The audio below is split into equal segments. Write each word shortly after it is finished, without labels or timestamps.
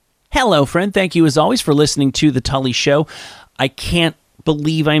Hello, friend. Thank you, as always, for listening to The Tully Show. I can't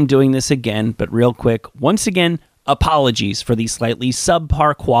believe I'm doing this again, but real quick, once again, apologies for the slightly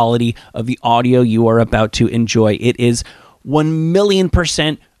subpar quality of the audio you are about to enjoy. It is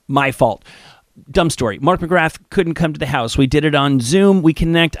 1,000,000% my fault. Dumb story. Mark McGrath couldn't come to the house. We did it on Zoom. We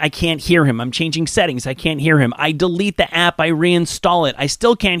connect. I can't hear him. I'm changing settings. I can't hear him. I delete the app. I reinstall it. I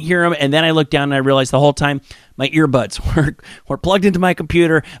still can't hear him. And then I look down and I realize the whole time my earbuds were plugged into my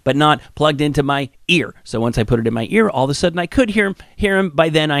computer, but not plugged into my ear. So once I put it in my ear, all of a sudden I could hear him. By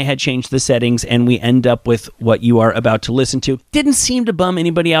then I had changed the settings, and we end up with what you are about to listen to. Didn't seem to bum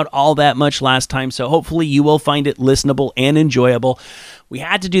anybody out all that much last time, so hopefully you will find it listenable and enjoyable. We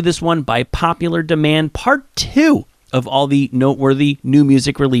had to do this one by popular demand, part 2 of all the noteworthy new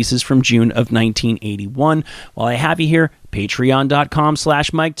music releases from June of 1981. While I have you here,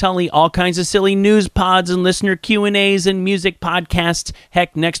 patreon.com/Mike Tully, all kinds of silly news pods and listener Q&As and music podcasts.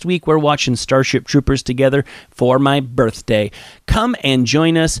 Heck, next week we're watching Starship Troopers together for my birthday. Come and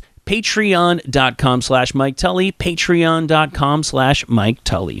join us, patreon.com/Mike Tully, patreon.com/Mike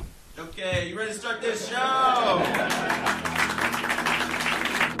Tully. Okay, you ready to start this show?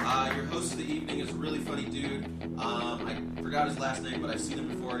 Your host of the evening is a really funny dude. I forgot his last name, but I've seen him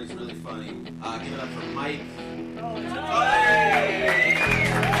before and he's really funny. Give it up for Mike.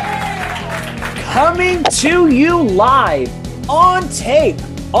 Coming to you live, on tape,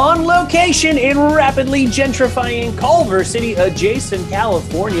 on location in rapidly gentrifying Culver City adjacent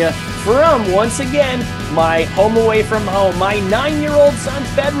California, from, once again, my home away from home, my 9-year-old son's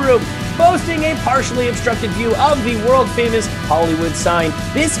bedroom, boasting a partially obstructed view of the world-famous Hollywood sign.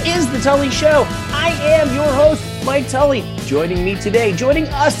 This is The Tully Show. I am your host, Mike Tully. Joining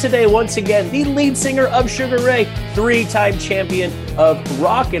us today, once again, the lead singer of Sugar Ray, 3-time champion of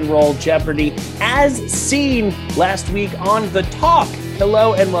Rock and Roll Jeopardy, as seen last week on The Talk.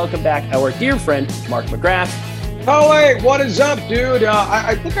 Hello and welcome back, our dear friend, Mark McGrath. Oh, hey, what is up, dude?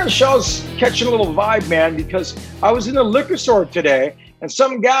 I think our show's catching a little vibe, man, because I was in the liquor store today, and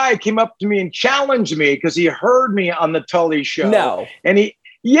some guy came up to me and challenged me because he heard me on the Tully Show. No. And he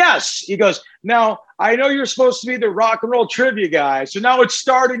goes, now, I know you're supposed to be the rock and roll trivia guy, so now it's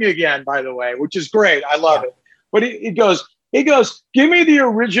starting again, by the way, which is great. I love it. But he goes, give me the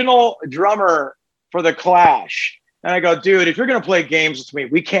original drummer for the Clash. And I go, dude, if you're going to play games with me,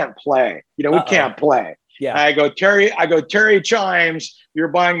 we can't play. We can't play. Yeah. I go, Terry Chimes, you're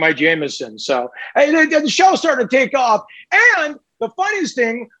buying my Jameson. So the show started to take off. And the funniest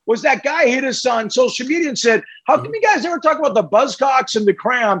thing was that guy hit us on social media and said, how come you guys never talk about the Buzzcocks and the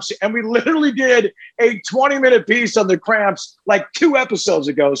Cramps? And we literally did a 20-minute piece on the Cramps like 2 episodes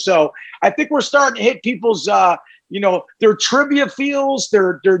ago. So I think we're starting to hit people's, their trivia feels,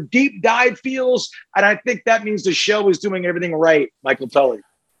 their deep dive feels. And I think that means the show is doing everything right, Michael Tully.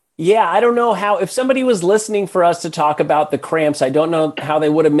 Yeah, I don't know how, if somebody was listening for us to talk about the Cramps, I don't know how they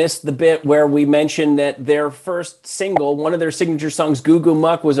would have missed the bit where we mentioned that their first single, one of their signature songs, Goo Goo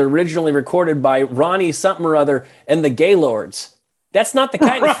Muck, was originally recorded by Ronnie something or other and the Gaylords. That's not the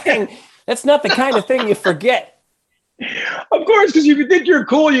kind of thing. That's not the kind of thing you forget. Of course, because if you think you're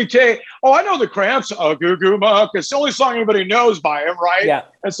cool, you say, oh, I know the Cramps, Goo Goo Muck. It's the only song anybody knows by him, right? Yeah.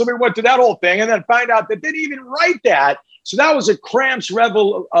 And so we went to that whole thing and then find out that they didn't even write that. So that was a Cramps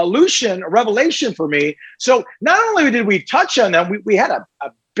revelation for me. So not only did we touch on them, we had a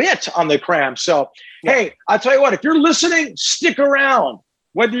bit on the Cramps. So, Hey, I'll tell you what, if you're listening, stick around.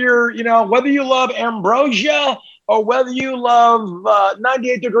 Whether you love Ambrosia or whether you love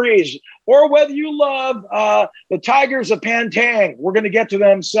 98 Degrees or whether you love the Tigers of Pantang, we're going to get to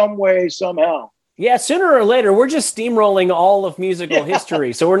them some way, somehow. Yeah, sooner or later, we're just steamrolling all of musical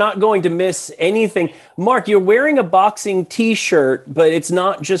history, so we're not going to miss anything. Mark, you're wearing a boxing T-shirt, but it's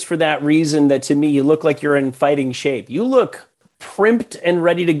not just for that reason that, to me, you look like you're in fighting shape. You look primped and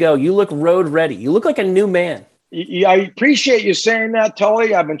ready to go. You look road ready. You look like a new man. Yeah, I appreciate you saying that,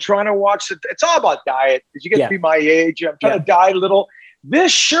 Tully. I've been trying to watch it. It's all about diet, because you get to be my age. I'm trying to diet a little.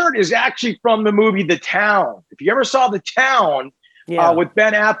 This shirt is actually from the movie The Town. If you ever saw The Town, with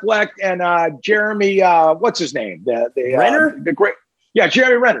Ben Affleck and Jeremy, what's his name? The Renner?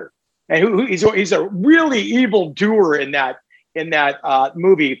 Jeremy Renner, and he's a really evil doer in that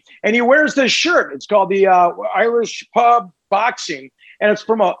movie. And he wears this shirt. It's called the Irish Pub Boxing, and it's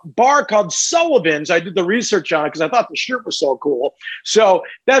from a bar called Sullivan's. I did the research on it because I thought the shirt was so cool. So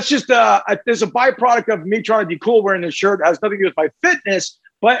that's just there's a byproduct of me trying to be cool wearing this shirt. It has nothing to do with my fitness,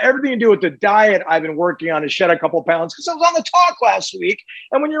 but everything to do with the diet I've been working on to shed a couple pounds, because I was on the talk last week.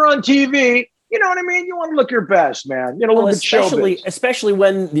 And when you're on TV, you know what I mean? You want to look your best, man. You know, well, especially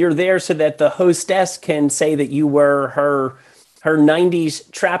when you're there so that the hostess can say that you were her her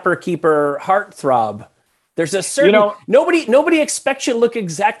 90s Trapper Keeper heartthrob. There's a certain nobody expects you to look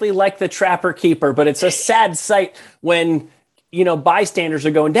exactly like the Trapper Keeper, but it's a sad sight when bystanders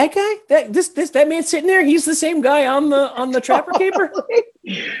are going, that guy, that man sitting there, he's the same guy on the Trapper Keeper.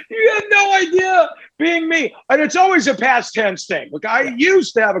 You had no idea, being me. And it's always a past tense thing. Look, I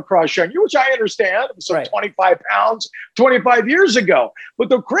used to have a crush on you, which I understand. It was 25 pounds 25 years ago. But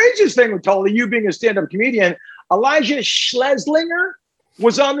the craziest thing with Tully, you being a stand-up comedian, Elijah Schlesinger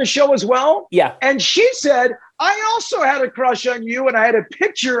was on the show as well. Yeah. And she said, I also had a crush on you, and I had a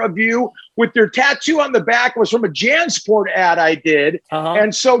picture of you with your tattoo on the back. It was from a JanSport ad I did. Uh-huh.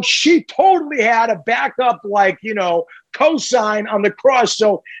 And so she totally had a backup, cosign on the crush.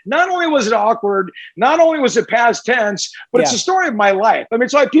 So not only was it awkward, not only was it past tense, but it's the story of my life. I mean,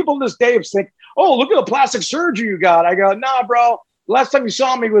 so I have people this day think, oh, look at the plastic surgery you got. I go, nah, bro. Last time you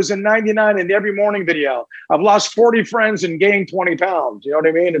saw me was in 99 in the Every Morning video. I've lost 40 friends and gained 20 pounds. You know what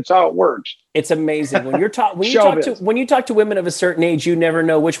I mean? It's how it works. It's amazing. When you talk to women of a certain age, you never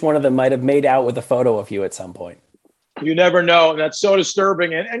know which one of them might have made out with a photo of you at some point. You never know. And that's so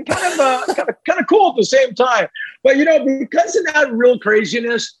disturbing and kind of cool at the same time. But, because of that real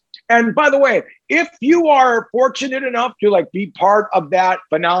craziness. And by the way, if you are fortunate enough to be part of that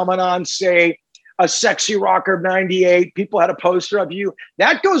phenomenon, say, a Sexy Rocker of 98, people had a poster of you.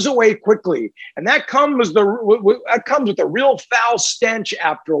 That goes away quickly. And that comes with the real foul stench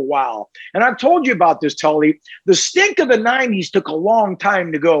after a while. And I've told you about this, Tully. The stink of the 90s took a long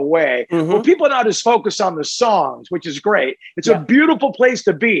time to go away. Mm-hmm. Well, people now just focus on the songs, which is great. It's a beautiful place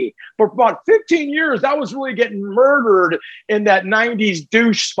to be. But for about 15 years, that was really getting murdered in that 90s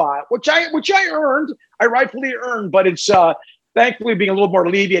douche spot, which I earned. I rightfully earned, but it's thankfully being a little more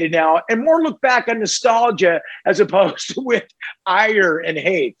alleviated now and more look back on nostalgia as opposed to with ire and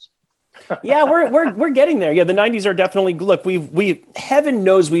hate. Yeah, we're getting there. Yeah, the 90s are definitely, look, we heaven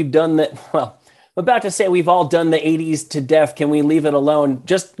knows we've done that. Well, I'm about to say we've all done the 80s to death. Can we leave it alone?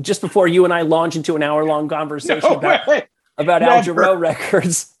 Just before you and I launch into an hour-long conversation about Al Jarreau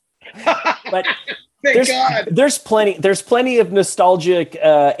records. But there's plenty of nostalgic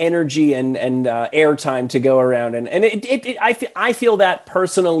energy and airtime to go around, and I feel that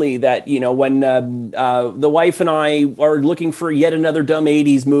personally, that when the wife and I are looking for yet another dumb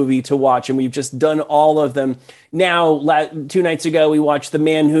 80s movie to watch, and we've just done all of them. Now, 2 nights ago, we watched The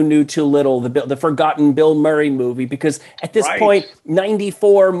Man Who Knew Too Little, the forgotten Bill Murray movie, because at this point,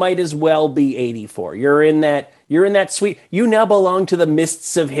 94 might as well be 84. You're in that sweet. You now belong to the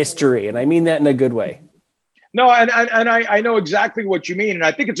mists of history, and I mean that in a good way. No, and I know exactly what you mean, and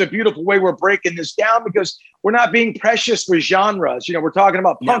I think it's a beautiful way we're breaking this down because we're not being precious with genres. We're talking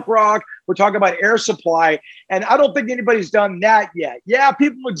about punk rock, we're talking about Air Supply, and I don't think anybody's done that yet. Yeah,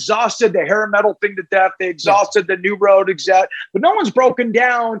 people exhausted the hair metal thing to death, they exhausted the New Road exec, but no one's broken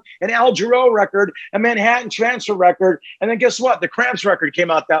down an Al Jarreau record, a Manhattan Transfer record, and then guess what? The Cramps record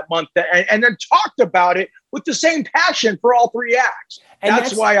came out that month, and then talked about it with the same passion for all three acts. And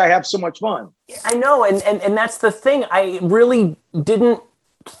that's why I have so much fun. I know, and that's the thing. I really didn't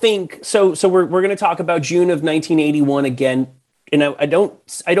think so. We're going to talk about June of 1981 again. And I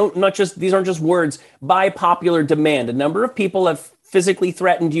don't not just, these aren't just words, by popular demand. A number of people have physically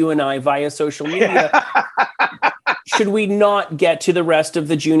threatened you and I via social media. Should we not get to the rest of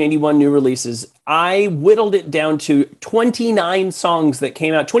the June 81 new releases? I whittled it down to 29 songs that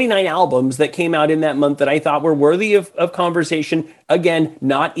came out, 29 albums that came out in that month that I thought were worthy of conversation. Again,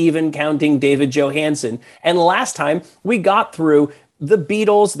 not even counting David Johansen. And last time we got through the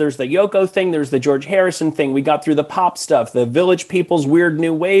Beatles, there's the Yoko thing, there's the George Harrison thing. We got through the pop stuff, the Village People's Weird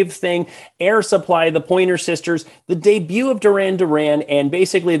New Wave thing, Air Supply, the Pointer Sisters, the debut of Duran Duran, and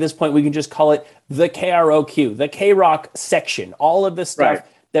basically at this point we can just call it the KROQ, the K-Rock section, all of the stuff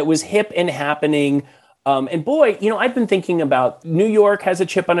that was hip and happening. And boy, I've been thinking about New York has a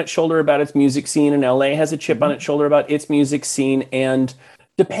chip on its shoulder about its music scene, and LA has a chip on its shoulder about its music scene. And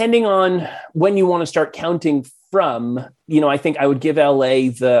depending on when you want to start counting from, I think I would give LA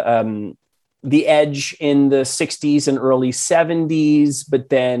the edge in the 60s and early 70s. But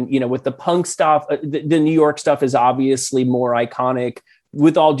then, with the punk stuff, the New York stuff is obviously more iconic,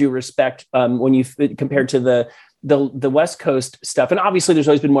 with all due respect, when you compared to the West Coast stuff. And obviously there's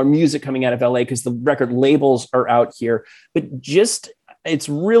always been more music coming out of LA because the record labels are out here. But just, it's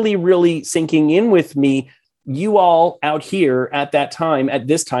really, really sinking in with me. You all out here at that time, at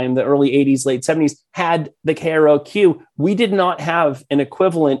this time, the early 80s, late 70s, had the KROQ. We did not have an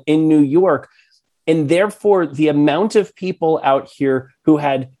equivalent in New York. And therefore, the amount of people out here who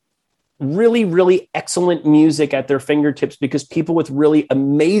had really, really excellent music at their fingertips, because people with really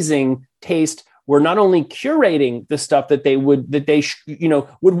amazing taste were not only curating the stuff that they would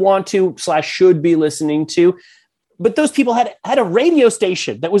want to / should be listening to, but those people had a radio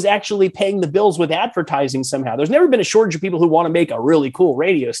station that was actually paying the bills with advertising somehow. There's never been a shortage of people who want to make a really cool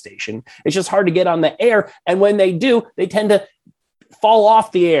radio station. It's just hard to get on the air. And when they do, they tend to fall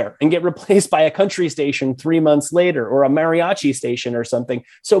off the air and get replaced by a country station 3 months later, or a mariachi station or something.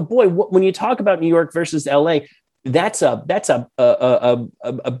 So boy, when you talk about New York versus LA, that's a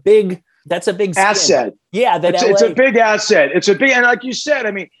big asset. Yeah, it's a big asset. It's a big, and like you said,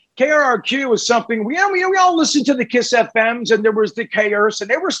 I mean, KRRQ was something we all listened to the Kiss FMs, and there was the KERS, and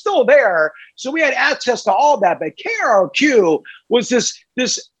they were still there, so we had access to all that. But KRRQ was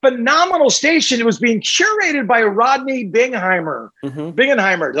this phenomenal station. It was being curated by Rodney Bingenheimer,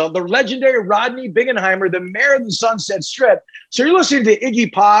 the legendary Rodney Bingenheimer, the mayor of the Sunset Strip. So you're listening to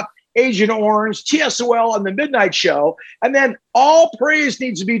Iggy Pop, Agent Orange, TSOL, and The Midnight Show. And then all praise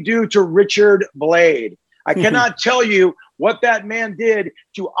needs to be due to Richard Blade. I cannot tell you what that man did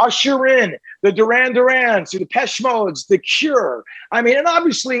to usher in the Duran Durans, the Depeche Modes, The Cure. I mean, and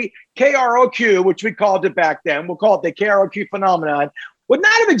obviously KROQ, which we called it back then, we'll call it the KROQ phenomenon, would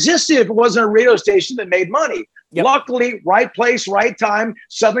not have existed if it wasn't a radio station that made money. Yep. Luckily, right place, right time.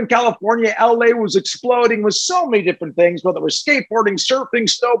 Southern California, LA was exploding with so many different things, whether it was skateboarding, surfing,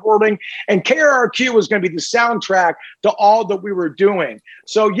 snowboarding, and KRRQ was going to be the soundtrack to all that we were doing.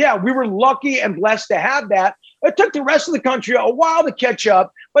 So yeah, we were lucky and blessed to have that. It took the rest of the country a while to catch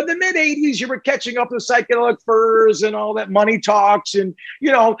up, but in the mid-'80s, you were catching up with Psychedelic Furs and all that Money Talks, and,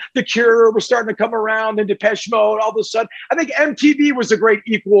 The Cure was starting to come around, and Depeche Mode. All of a sudden, I think MTV was a great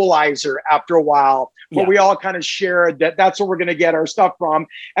equalizer after a while, where we all kind of shared that's where we're going to get our stuff from.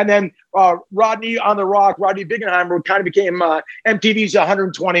 And then Rodney on the Rock, Rodney Bingenheimer, kind of became MTV's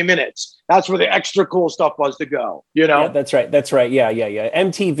 120 Minutes. That's where the extra cool stuff was to go, Yeah, that's right. Yeah.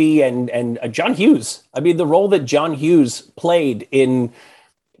 MTV and John Hughes. I mean, the role that John Hughes played in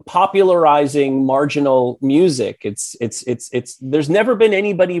popularizing marginal music. It's there's never been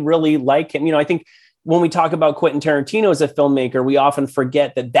anybody really like him. I think when we talk about Quentin Tarantino as a filmmaker, we often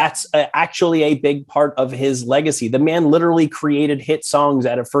forget that that's actually a big part of his legacy. The man literally created hit songs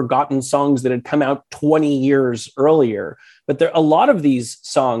out of forgotten songs that had come out 20 years earlier. But there a lot of these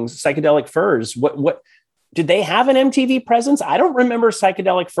songs, Psychedelic Furs, what did they have an MTV presence? I don't remember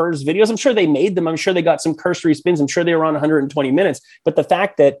Psychedelic Furs videos. I'm sure they made them. I'm sure they got some cursory spins. I'm sure they were on 120 Minutes. But the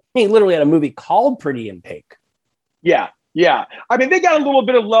fact that he literally had a movie called Pretty in Pink. Yeah. I mean, they got a little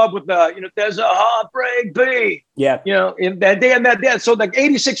bit of love with there's a heartbreak bee. Yeah. In that day and that day. So like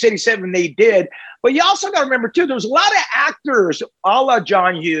 86, 87, they did. But you also got to remember, too, there was a lot of actors a la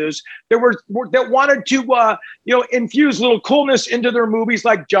John Hughes that wanted to, infuse a little coolness into their movies,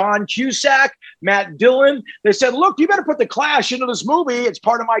 like John Cusack, Matt Dillon. They said, look, you better put the Clash into this movie. It's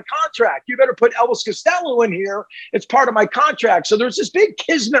part of my contract. You better put Elvis Costello in here. It's part of my contract. So there's this big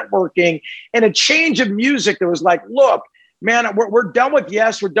kismet working and a change of music that was like, look, man, we're done with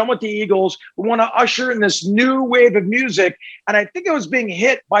Yes. We're done with the Eagles. We want to usher in this new wave of music. And I think it was being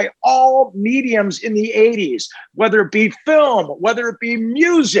hit by all mediums in the 80s, whether it be film, whether it be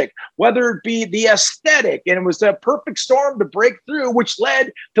music, whether it be the aesthetic. And it was the perfect storm to break through, which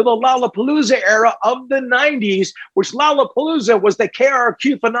led to the Lollapalooza era of the 90s, which Lollapalooza was the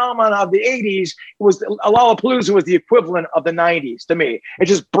KRQ phenomenon of the 80s. Lollapalooza was the equivalent of the 90s to me. It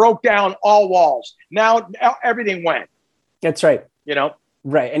just broke down all walls. Now everything went. That's right.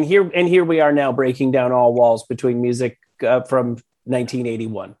 Right. And here we are now breaking down all walls between music from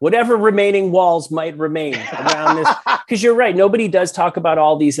 1981, whatever remaining walls might remain around this. Because you're right. Nobody does talk about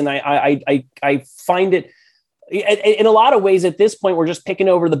all these. And I find it in a lot of ways at this point, we're just picking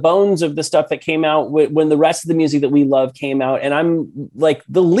over the bones of the stuff that came out when the rest of the music that we love came out. And I'm like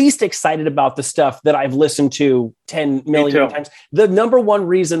the least excited about the stuff that I've listened to 10 million times. The number one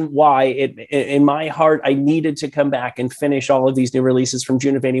reason why in my heart, I needed to come back and finish all of these new releases from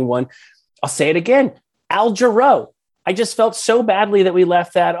June of 81. I'll say it again, Al Jarreau. I just felt so badly that we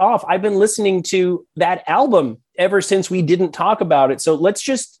left that off. I've been listening to that album ever since we didn't talk about it. So let's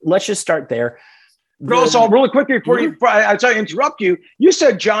just start there. Also, really quickly before I interrupt you, you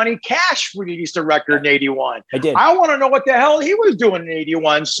said Johnny Cash released a record in 81. I did. I want to know what the hell he was doing in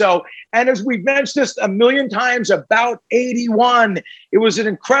 81. So, and as we've mentioned this a million times about 81, it was an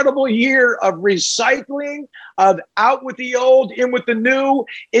incredible year of recycling, of out with the old, in with the new.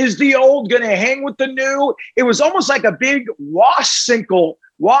 Is the old going to hang with the new? It was almost like a big wash cycle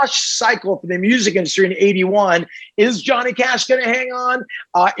for the music industry in 81. Is Johnny Cash going to hang on?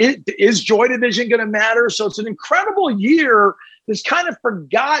 Is Joy Division going to matter? So it's an incredible year that's kind of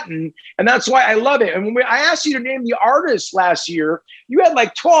forgotten. And that's why I love it. And when I asked you to name the artists last year, you had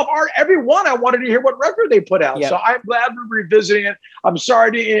like 12 art. Every one I wanted to hear what record they put out. Yep. So I'm glad we're revisiting it. I'm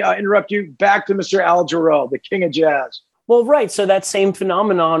sorry to interrupt you. Back to Mr. Al Jarreau, the king of jazz. Well, right. So that same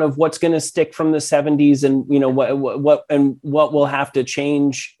phenomenon of what's going to stick from the 70s and, you know, what will have to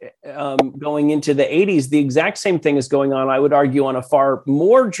change going into the 80s, the exact same thing is going on, I would argue, on a far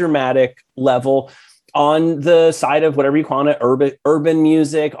more dramatic level on the side of whatever you call it, urban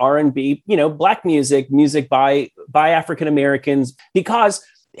music, R&B, you know, black music by African-Americans, because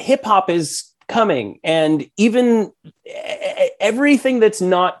hip hop is coming, and even everything that's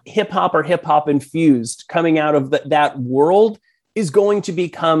not hip hop or hip hop infused coming out of that world is going to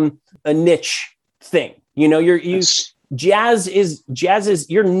become a niche thing. You know, jazz is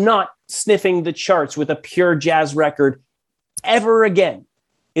you're not sniffing the charts with a pure jazz record ever again.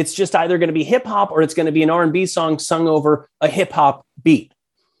 It's just either going to be hip hop or it's going to be an R&B song sung over a hip hop beat,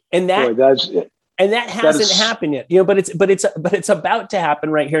 and that hasn't happened yet, you know, but it's about to happen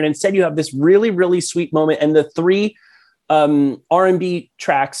right here. And instead you have this really, really sweet moment. And the 3 R&B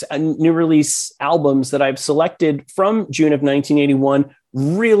tracks and new release albums that I've selected from June of 1981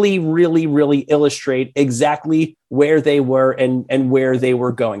 really, really, really illustrate exactly where they were and where they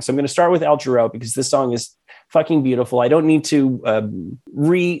were going. So I'm going to start with Al Jarreau because this song is fucking beautiful. I don't need to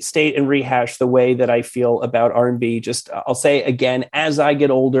restate and rehash the way that I feel about R&B. Just I'll say again, as I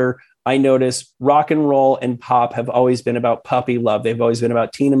get older, I notice rock and roll and pop have always been about puppy love. They've always been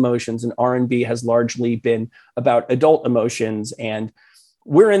about teen emotions, and R&B has largely been about adult emotions. And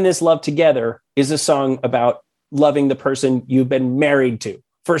We're in This Love Together is a song about loving the person you've been married to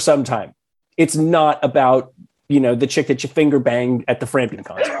for some time. It's not about, you know, the chick that you finger banged at the Frampton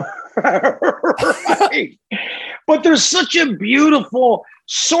concert. Right. But there's such a beautiful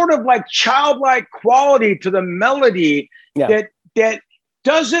sort of like childlike quality to the melody that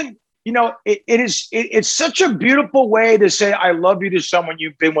doesn't, you know, it's such a beautiful way to say I love you to someone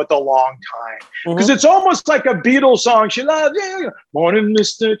you've been with a long time, because it's almost like a Beatles song. She loves you, morning,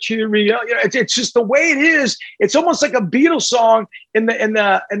 Mr. Cheerio. You know, it's just the way it is. It's almost like a Beatles song in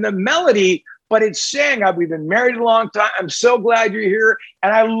the melody, but it's saying we've been married a long time. I'm so glad you're here,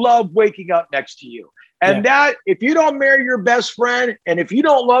 and I love waking up next to you. And that, if you don't marry your best friend, and if you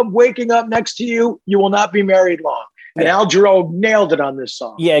don't love waking up next to you, you will not be married long. And Al Jarreau nailed it on this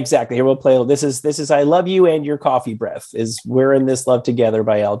song. Yeah, exactly. Here we'll play. This is I Love You and Your Coffee Breath is We're in This Love Together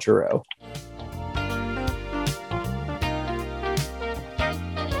by Al Jarreau.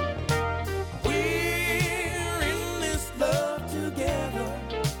 We're in this love together,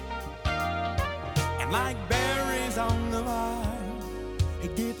 and like berries on the vine,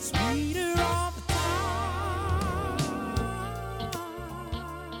 it gets sweeter all the time.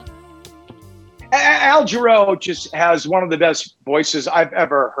 Al Jarreau just has one of the best voices I've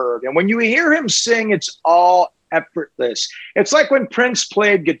ever heard. And when you hear him sing, it's all effortless. It's like when Prince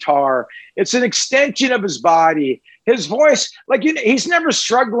played guitar. It's an extension of his body. His voice, like, you know, he's never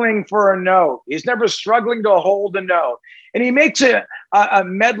struggling for a note. He's never struggling to hold a note. And he makes a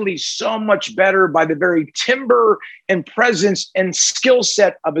medley so much better by the very timbre and presence and skill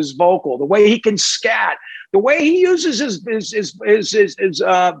set of his vocal, the way he can scat, the way he uses his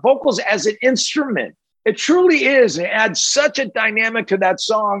vocals as an instrument. It truly is. And it adds such a dynamic to that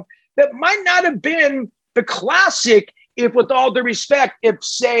song that might not have been the classic, if, with all due respect, if,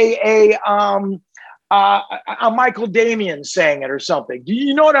 say, a Michael Damian sang it or something. Do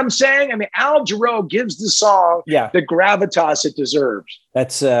you know what I'm saying? I mean, Al Jarreau gives the song the gravitas it deserves.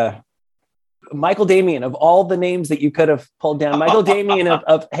 That's Michael Damian, of all the names that you could have pulled down. Michael Damian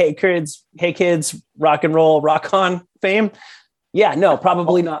of Hey Kids, rock and roll, rock on fame. Yeah, no,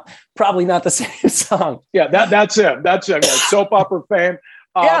 probably not the same song. Yeah, that's him. That's him. Soap opera fame.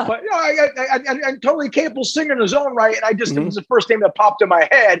 But you know, I totally capable singer in his own right. And I just, it was the first name that popped in my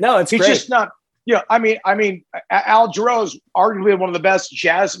head. No, it's He's great. just not, you know, I mean, Al Jarreau is arguably one of the best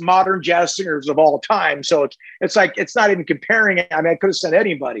modern jazz singers of all time. So it's like, it's not even comparing it. I mean, I could have said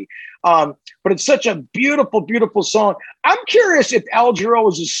anybody. But it's such a beautiful, beautiful song. I'm curious if Al Jarreau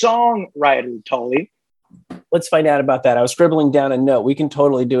is a songwriter, Tully. Let's find out about that. I was scribbling down a note. We can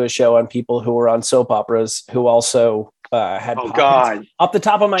totally do a show on people who were on soap operas who also had. Oh God! Off the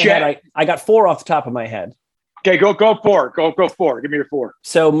top of my head, I got 4 off the top of my head. Okay, go for it. Go for it. Give me your 4.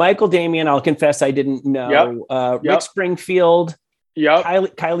 So Michael Damian, I'll confess I didn't know. Rick Springfield.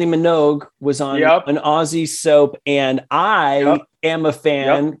 Kylie Minogue was on an Aussie soap, and I am a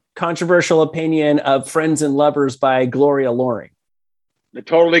fan. Controversial opinion of Friends and Lovers by Gloria Loring. It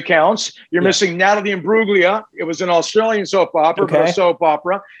totally counts. You're missing Natalie Imbruglia. It was an Australian soap opera, but a soap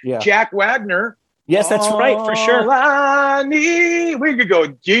opera. Jack Wagner. Yes, that's right, for sure. All I need. We could go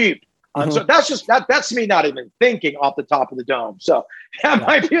deep. So that's just that's me not even thinking off the top of the dome. So that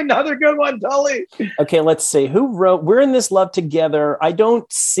might be another good one, Tully. Okay, let's see. Who wrote We're in This Love Together? I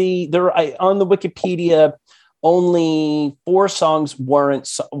don't see there on the Wikipedia. Only 4 songs warrant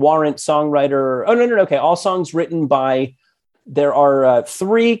songwriter. Oh, no. Okay. All songs written by, there are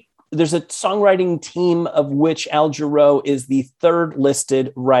 3. There's a songwriting team of which Al Jarreau is the 3rd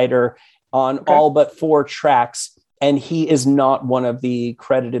listed writer on all but 4 tracks. And he is not one of the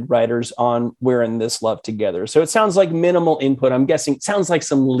credited writers on We're in This Love Together. So it sounds like minimal input. I'm guessing it sounds like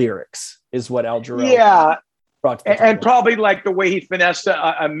some lyrics is what Al Jarreau brought to the table. And probably like the way he finessed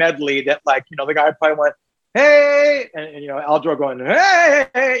a medley that, like, the guy probably went, hey, and Al Jarreau going,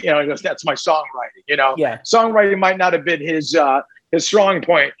 hey, he goes, that's my songwriting. Songwriting might not have been his strong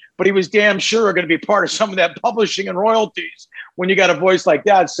point, but he was damn sure going to be part of some of that publishing and royalties when you got a voice like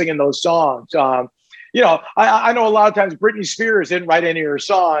that singing those songs. I know a lot of times Britney Spears didn't write any of her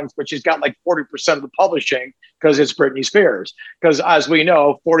songs, but she's got like 40% of the publishing because it's Britney Spears. Because as we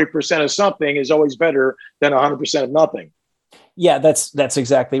know, 40% of something is always better than 100% of nothing. Yeah, that's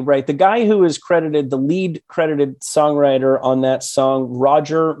exactly right. The guy who is credited, the lead credited songwriter on that song,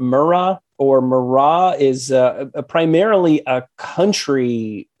 Roger Murrah, is primarily a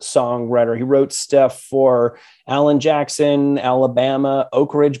country songwriter. He wrote stuff for Alan Jackson, Alabama,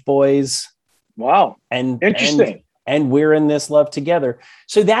 Oak Ridge Boys. Wow. And interesting. And We're in This Love Together.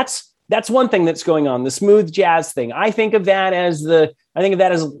 So that's one thing that's going on, the smooth jazz thing. I think of that as,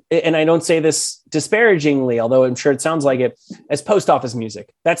 and I don't say this disparagingly, although I'm sure it sounds like it, as post office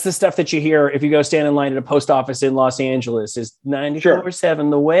music. That's the stuff that you hear if you go stand in line at a post office in Los Angeles, is 94.7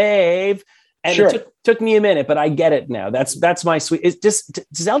 The Wave. And it took me a minute, but I get it now. That's my sweet. Does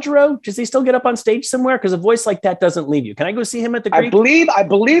Al Jarreau, does he still get up on stage somewhere? Because a voice like that doesn't leave you. Can I go see him at the Greek? I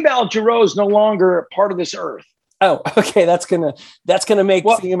believe Al Jarreau is no longer part of this earth. Oh, okay. That's gonna make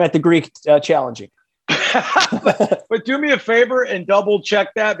seeing him at the Greek challenging. but do me a favor and double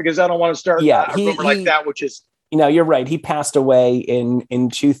check that, because I don't want to start a rumor like that, which is, you're right. He passed away in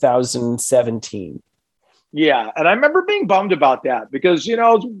 2017. Yeah. And I remember being bummed about that because,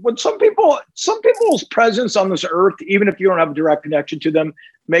 when some people's presence on this earth, even if you don't have a direct connection to them,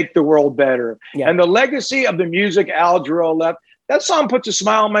 make the world better. Yeah. And the legacy of the music Al Jarreau left, that song puts a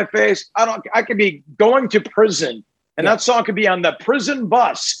smile on my face. I could be going to prison and that song could be on the prison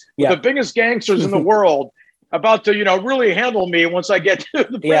bus with the biggest gangsters in the world about to, really handle me once I get to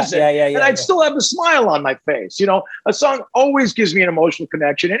the prison. And I'd still have a smile on my face. A song always gives me an emotional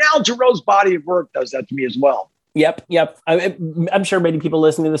connection. And Al Jarreau's body of work does that to me as well. Yep. I'm sure many people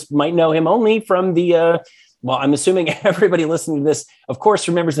listening to this might know him only from the, I'm assuming everybody listening to this, of course,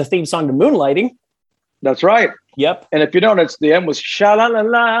 remembers the theme song to Moonlighting. That's right. Yep. And if you don't, it's the end was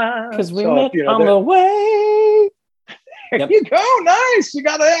sha-la-la-la. Because we met on the way. There you go. Nice. You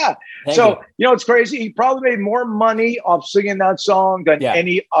got that. It's crazy. He probably made more money off singing that song than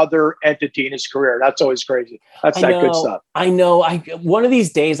any other entity in his career. That's always crazy. That's good stuff. I know. One of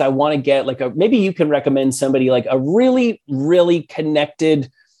these days I want to get maybe you can recommend somebody like a really, really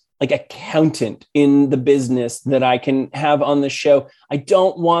connected accountant in the business that I can have on the show. I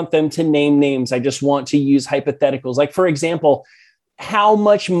don't want them to name names. I just want to use hypotheticals. Like, for example, how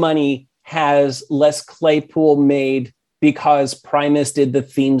much money has Les Claypool made because Primus did the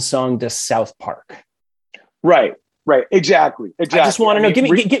theme song to South Park? Right. Exactly. I just want to know. Give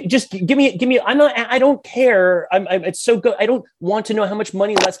me. I don't care. It's so good. I don't want to know how much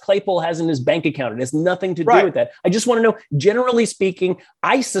money Les Claypool has in his bank account. It has nothing to do with that. I just want to know, generally speaking,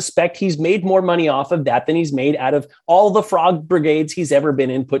 I suspect he's made more money off of that than he's made out of all the frog brigades he's ever been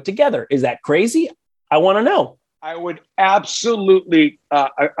in put together. Is that crazy? I want to know. I would absolutely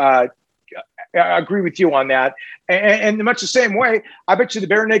agree with you on that. And in much the same way, I bet you the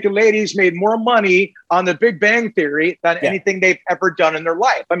Bare Naked Ladies made more money on the Big Bang Theory than anything they've ever done in their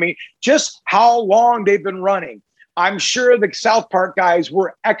life. I mean, just how long they've been running. I'm sure the South Park guys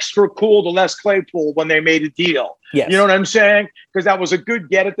were extra cool to Les Claypool when they made a deal. Yes. You know what I'm saying? Because that was a good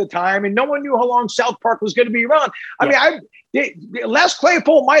get at the time. And no one knew how long South Park was going to be around. Les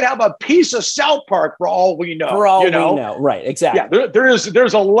Claypool might have a piece of South Park for all we know. We know. Right. Exactly. Yeah.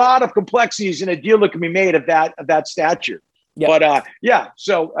 There's a lot of complexities in a deal that can be made of that stature. Yep. But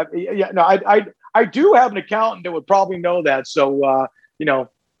So I do have an accountant that would probably know that. So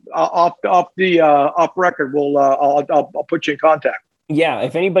off record, I'll put you in contact. Yeah,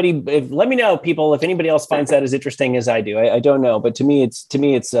 let me know, people, if anybody else finds that as interesting as I do. I don't know, but to me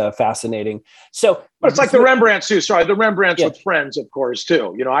it's fascinating. So, but it's like the Rembrandts too. Sorry, the Rembrandts with friends, of course,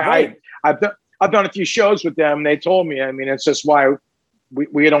 too. I've done a few shows with them. And they told me, I mean, it's just why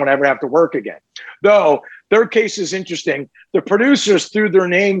we don't ever have to work again. Though their case is interesting. The producers threw their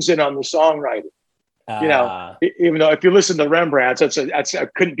names in on the songwriting. Even though if you listen to Rembrandt's, that's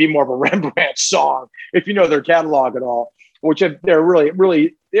couldn't be more of a Rembrandt song if you know their catalog at all. Which they're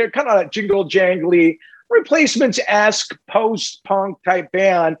really they're kind of jingle jangly, Replacements-esque post-punk type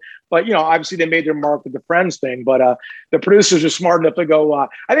band. But, obviously they made their mark with the Friends thing. But the producers are smart enough to go,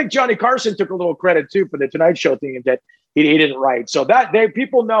 I think Johnny Carson took a little credit, too, for the Tonight Show thing that he didn't write. So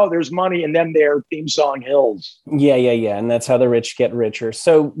people know there's money in them their theme song hills. Yeah. And that's how the rich get richer.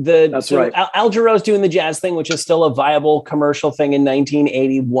 So right. Al Jarreau's doing the jazz thing, which is still a viable commercial thing in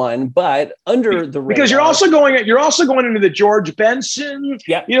 1981, but under the radar. Because you're also going into the George Benson.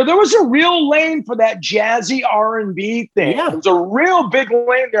 Yeah. There was a real lane for that jazzy R&B thing. Yeah. There was a real big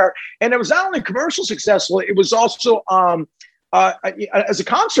lane there. And it was not only commercial successful, it was also as a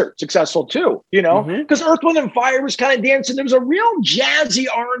concert successful too, because Earth, Wind and Fire was kind of dancing. There was a real jazzy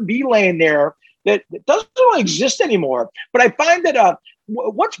R&B lane there that doesn't really exist anymore. But I find that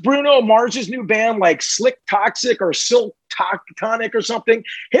what's Bruno Mars's new band, like Slick Toxic or Silk Tonic or something?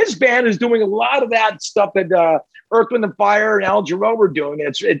 His band is doing a lot of that stuff that Earth, Wind and Fire and Al Jarreau were doing.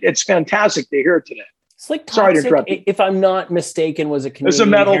 It's fantastic to hear today. Slick Toxic, sorry to interrupt you. If I'm not mistaken, was a Canadian it's a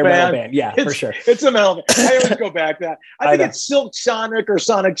metal hair band. metal band. Yeah, for sure. It's a metal band. I always go back to that. I think it's Silk Sonic or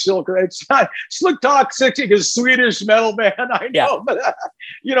Sonic Silk. Or it's not Slick Toxic is Swedish metal band. I know, but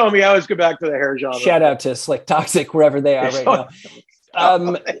you know me. I always go back to the hair genre. Shout out to Slick Toxic wherever they are right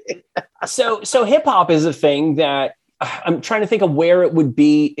now. So hip hop is a thing that I'm trying to think of where it would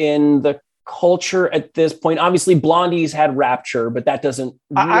be in the culture at this point. Obviously, Blondie's had Rapture, but that doesn't.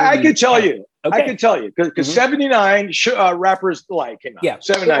 Really I could tell you. Okay. I can tell you because 79 Rappers Delight came out. Yeah,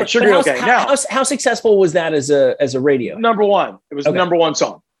 79 Sugar Hill Gang. How successful was that as a radio? Number one. It was the number one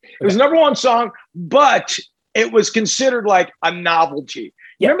song. It was the number one song, but it was considered like a novelty.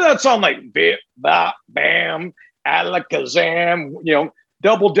 Yeah. Remember that song like Bip, Bop, Bam, Alakazam,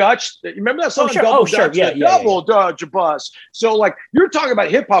 Double Dutch? You remember that song? Oh, sure. Double Dutch? Yeah, Double Dutch bus. So like you're talking about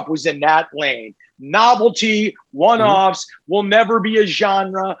hip hop was in that lane. Novelty, one-offs, will never be a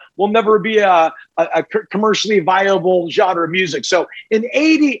genre, will never be a commercially viable genre of music. So in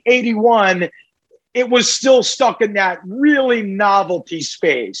 80, 81, it was still stuck in that really novelty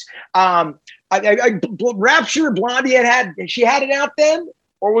space. Rapture, Blondie she had it out then,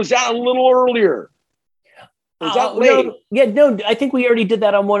 or was that a little earlier? Was that late? No, I think we already did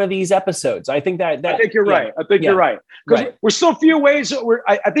that on one of these episodes. I think that I think you're right. I think you're right. Because we're still a few ways.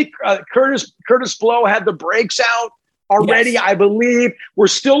 I think Curtis Blow had the breaks out already. Yes. I believe we're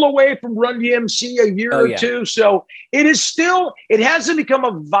still away from Run DMC a year or two. So it hasn't become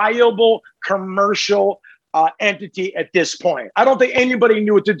a viable commercial entity at this point. I don't think anybody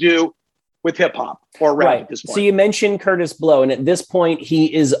knew what to do with hip hop or rap at this point. So you mentioned Curtis Blow, and at this point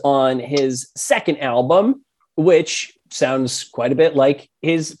he is on his second album, which sounds quite a bit like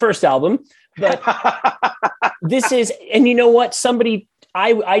his first album, but this is, and you know what?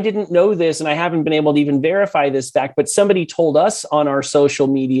 I didn't know this, and I haven't been able to even verify this fact, but somebody told us on our social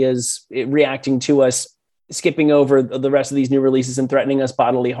medias, reacting to us skipping over the rest of these new releases and threatening us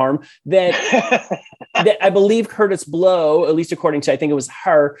bodily harm, that I believe Curtis Blow, at least according to, I think it was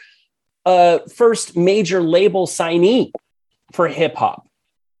her, first major label signee for hip hop.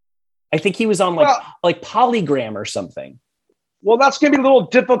 I think he was on like Polygram or something. Well, that's going to be a little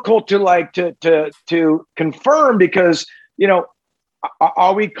difficult to confirm because,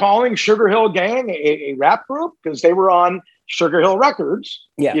 are we calling Sugar Hill Gang a rap group? Because they were on Sugar Hill Records,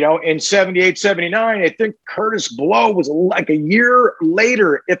 in 78, 79. I think Curtis Blow was like a year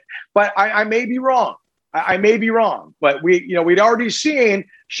later. But I may be wrong. I may be wrong. But we'd already seen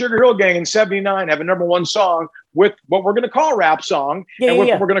Sugar Hill Gang in 79 have a number one song with what we're going to call a rap song and what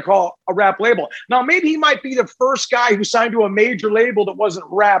we're going to call a rap label. Now, maybe he might be the first guy who signed to a major label that wasn't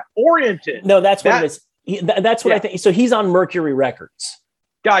rap oriented. No, that's what it is. That's what I think. So he's on Mercury Records.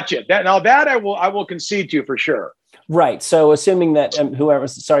 Gotcha. That I will concede to for sure. Right. So assuming that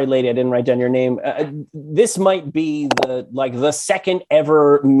sorry, lady, I didn't write down your name. This might be the second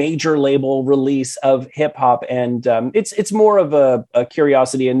ever major label release of hip hop. And it's more of a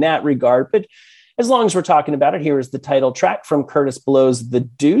curiosity in that regard, but as long as we're talking about it, here is the title track from Curtis Blow's The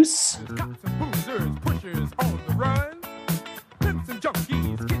Deuce. Cops and boozers, pushers on the run. Pimps and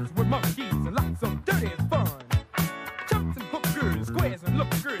junkies, kids with monkeys, and lots of dirty fun. Chumps and hookers, squares and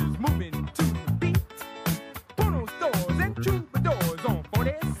lookers, moving to the beat. Porno stores and troubadours on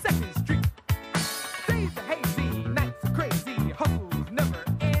 42nd Street. Days are hazy, nights are crazy, hustles never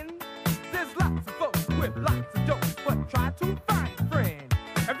end. There's lots of folks with lots of jokes, but try to find a friend.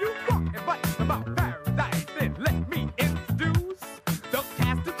 Have you got advice about paradise? Then let me introduce the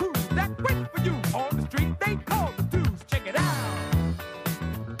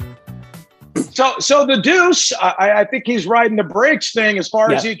So the Deuce, I think he's riding the brakes thing as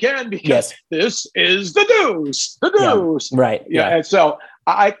far as he can, because this is the Deuce, Right. Yeah. And so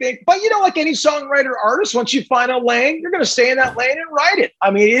I think, but like any songwriter artist, once you find a lane, you're going to stay in that lane and write it.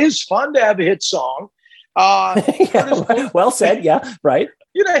 I mean, it is fun to have a hit song. Well said. Yeah. Right.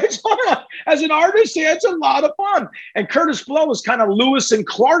 It's fun. As an artist, it's a lot of fun. And Curtis Blow was kind of Lewis and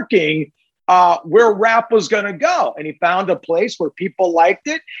Clarking where rap was going to go. And he found a place where people liked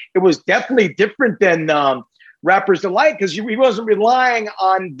it. It was definitely different than Rapper's Delight, because he wasn't relying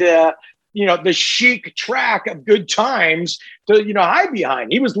on the chic track of Good Times to, hide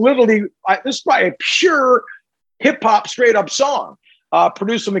behind. He was literally, this is probably a pure hip hop, straight up song,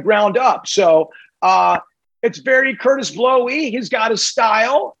 produced from the ground up. So it's very Curtis Blow-y. He's got his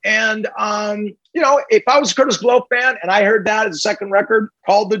style. And, if I was a Curtis Blow fan and I heard that as a second record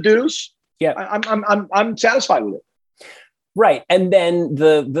called The Deuce, I'm satisfied with it. Right. And then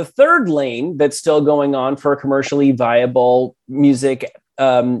the third lane that's still going on for commercially viable music,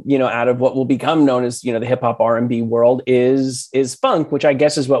 out of what will become known as, the hip hop R&B world is funk, which I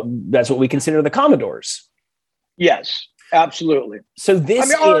guess that's what we consider the Commodores. Yes, absolutely. So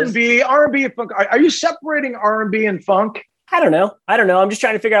this R&B and funk. Are you separating R&B and funk? I don't know. I'm just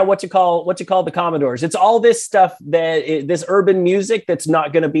trying to figure out what to call the Commodores. It's all this stuff this urban music that's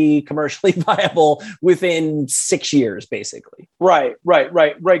not going to be commercially viable within 6 years, basically. Right.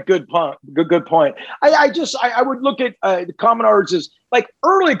 Good point. I would look at the Commodores as like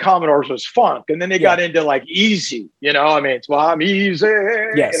early Commodores was funk, and then they got into like easy. I'm easy.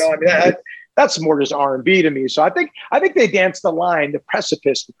 Yes. That's more just R&B to me. So I think they danced the line, the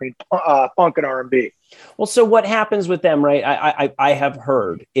precipice between funk and R&B. Well, so what happens with them, right? I have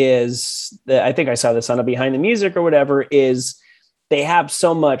heard is that, I think I saw this on a Behind the Music or whatever, is they have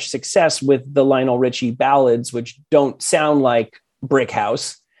so much success with the Lionel Richie ballads, which don't sound like Brick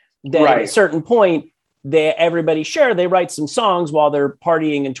House, that at a certain point, everybody they write some songs while they're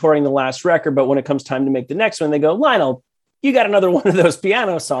partying and touring the last record. But when it comes time to make the next one, they go, Lionel, you got another one of those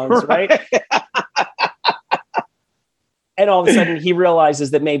piano songs, right? And all of a sudden he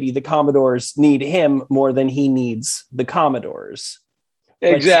realizes that maybe the Commodores need him more than he needs the Commodores.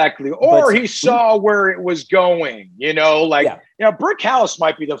 Exactly. He saw where it was going, Brick House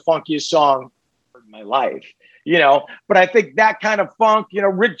might be the funkiest song in my life, but I think that kind of funk,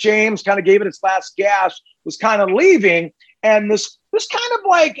 Rick James kind of gave it its last gasp, was kind of leaving. And this kind of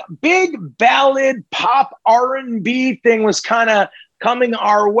like big ballad pop R&B thing was kind of coming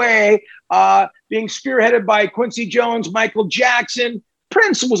our way, being spearheaded by Quincy Jones, Michael Jackson.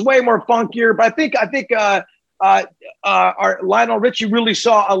 Prince was way more funkier, but I think our Lionel Richie really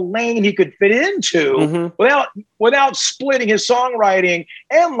saw a lane he could fit into without splitting his songwriting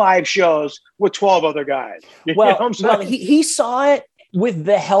and live shows with 12 other guys. He saw it with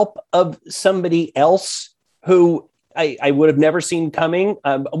the help of somebody else who I would have never seen coming.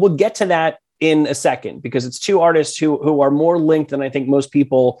 We'll get to that in a second, because it's two artists who are more linked than I think most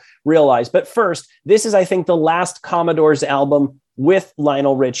people realize. But first, this is, I think, the last Commodores album with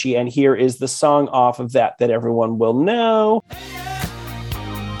Lionel Richie, and here is the song off of that everyone will know.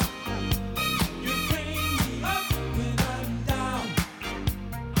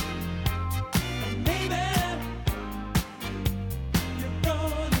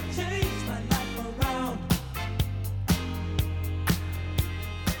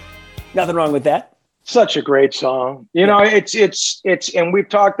 Nothing wrong with that. Such a great song. It's, and we've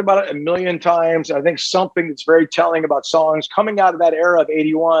talked about it a million times. I think something that's very telling about songs coming out of that era of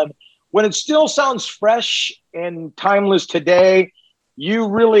 81, when it still sounds fresh and timeless today, you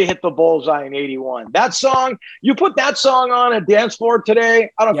really hit the bullseye in 81. That song, you put that song on a dance floor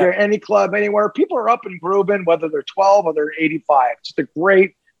today, I don't care, any club, anywhere, people are up and grooving, whether they're 12 or they're 85. It's a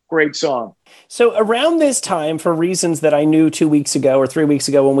great song. So around this time, for reasons that I knew 2 weeks ago or 3 weeks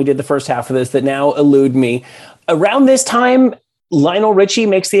ago when we did the first half of this that now elude me, around this time, Lionel Richie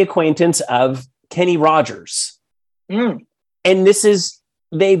makes the acquaintance of Kenny Rogers. And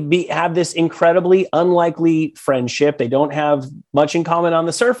they have this incredibly unlikely friendship. They don't have much in common on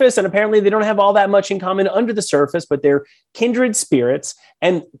the surface, and apparently they don't have all that much in common under the surface, but they're kindred spirits.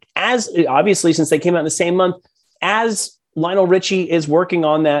 And as obviously, since they came out in the same month, as Lionel Richie is working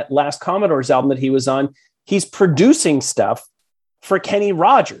on that last Commodores album that he was on, he's producing stuff for Kenny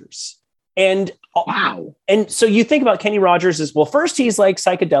Rogers. And wow. And so you think about Kenny Rogers as, well, first he's like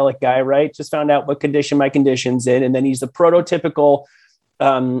psychedelic guy, right? Just found out what condition my condition's in. And then he's the prototypical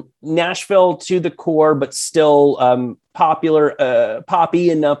Nashville to the core, but still popular,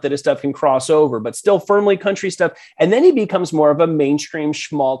 poppy enough that his stuff can cross over, but still firmly country stuff. And then he becomes more of a mainstream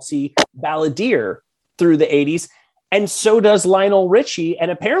schmaltzy balladeer through the 80s. And so does Lionel Richie. And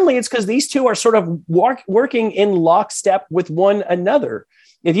apparently it's because these two are sort of working in lockstep with one another.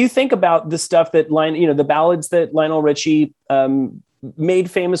 If you think about the stuff that the ballads that Lionel Richie made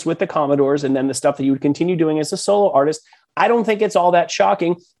famous with the Commodores, and then the stuff that you would continue doing as a solo artist, I don't think it's all that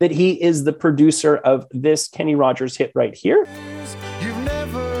shocking that he is the producer of this Kenny Rogers hit right here. You've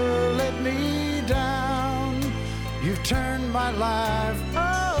never let me down. You've turned my life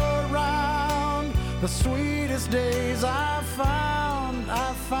around. The sweetest days I've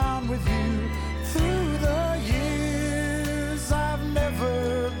found with you through the years. I've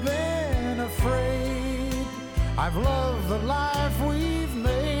never been afraid. I've loved the life we've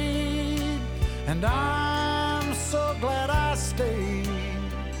made, and I'm so glad I stayed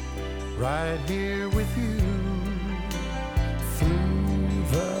right here with you through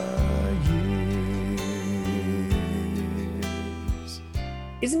the years.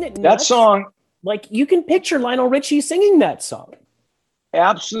 Isn't it nuts? That song, Like, you can picture Lionel Richie singing that song.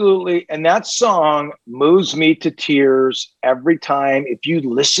 absolutely. And that song moves me to tears every time. If you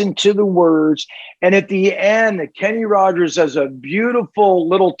listen to the words, and at the end, Kenny Rogers has a beautiful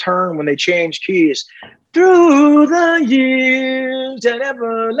little turn when they change keys. Through the years, and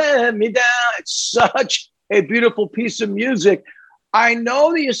never let me down. It's such a beautiful piece of music. I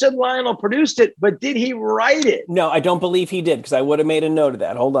know that you said Lionel produced it, but did he write it? No, I don't believe he did, because I would have made a note of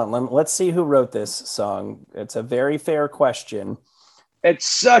that. Hold on. Let's see who wrote this song. It's a very fair question. It's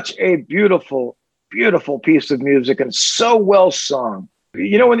such a beautiful, beautiful piece of music and so well sung.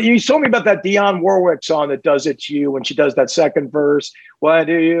 You know, when you told me about that Dionne Warwick song that does it to you, when she does that second verse, why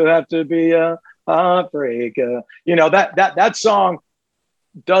do you have to be a heartbreaker? You know, that song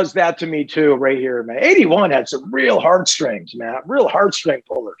does that to me too, right here, man. 81 had some real heartstrings, man, real heartstring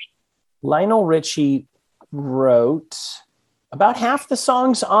pullers. Lionel Richie wrote about half the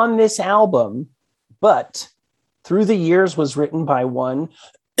songs on this album, but Through the Years was written by one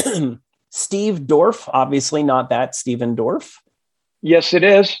Steve Dorff, obviously not that Stephen Dorff. Yes, it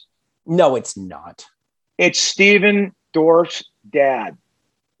is. No, it's not. It's Stephen Dorff's dad.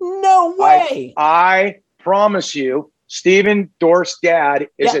 No way. I promise you, Stephen Dorff's dad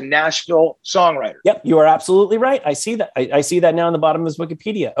is Yeah. a Nashville songwriter. Yep, you are absolutely right. I see that. I see that now on the bottom of his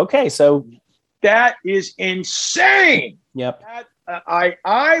Wikipedia. Okay, so That is insane. yep.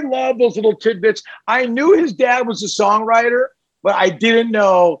 I love those little tidbits. I knew his dad was a songwriter, but I didn't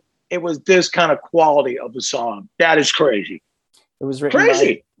know it was this kind of quality of the song. That is crazy. It was written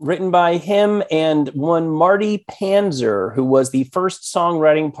Crazy. written by him and one Marty Panzer, who was the first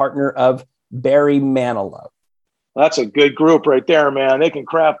songwriting partner of Barry Manilow. That's a good group right there, man. They can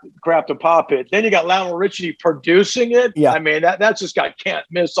craft a pop hit. Then you got Lionel Richie producing it. Yeah. I mean, that's just got can't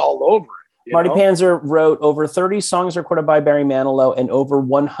miss all over it. you Marty know? Panzer wrote over 30 songs recorded by Barry Manilow and over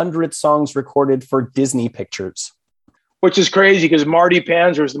 100 songs recorded for Disney Pictures. Which is crazy because Marty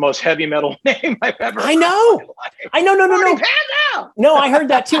Panzer is the most heavy metal name I've ever I heard know. in my life. I know. No. Marty Panzer! No, I heard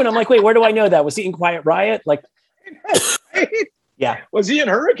that too. And I'm like, wait, where do I know that? Was he in Quiet Riot? Like, yeah. Was he in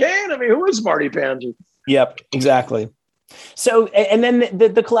Hurricane? I mean, who is Marty Panzer? Yep, exactly. So, and then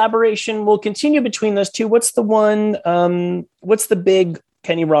the collaboration will continue between those two. What's the one, what's the big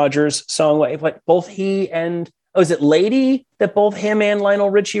Kenny Rogers song? What both he and, is it Lady that both him and Lionel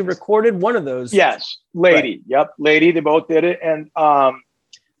Richie recorded? One of those. Yes, Lady. Right. Yep, Lady. They both did it. And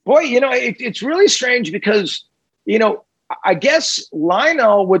boy, you know, it's really strange because, you know, I guess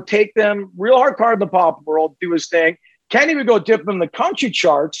Lionel would take them real hardcore in the pop world, do his thing. Kenny would go dip him in the country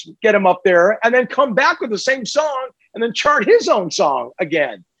charts, get him up there, and then come back with the same song and then chart his own song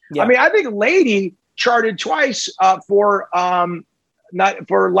again. Yeah. I mean, I think Lady charted twice for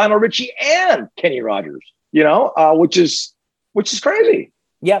Lionel Richie and Kenny Rogers, you know, which is crazy.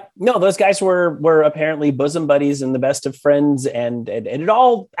 Yep. No, those guys were apparently bosom buddies and the best of friends. And it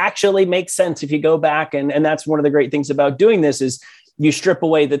all actually makes sense if you go back. And that's one of the great things about doing this is you strip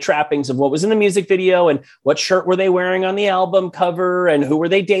away the trappings of what was in the music video and what shirt were they wearing on the album cover and who were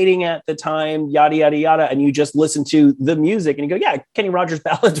they dating at the time, yada, yada, yada. And you just listen to the music and you go, yeah, Kenny Rogers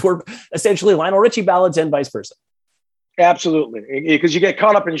ballads were essentially Lionel Richie ballads and vice versa. Absolutely. Because you get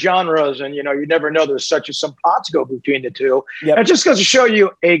caught up in genres and, you know, you never know there's such some pots go between the two. Yep. And it just goes to show you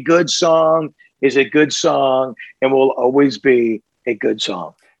a good song is a good song and will always be a good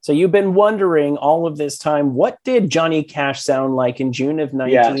song. So you've been wondering all of this time, what did Johnny Cash sound like in June of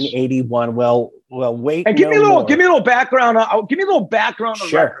 1981? Yes. Well, wait. And give me a little background. Give me a little background on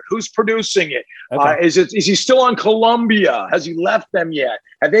the record. Who's producing it? Okay. Is he still on Columbia? Has he left them yet?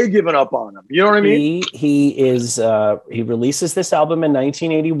 Have they given up on him? You know what I mean? He releases this album in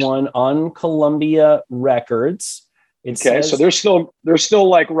 1981 on Columbia Records. It Okay, says, so they're still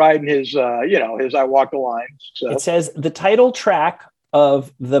like riding his his I Walk the Line. So. it says the title track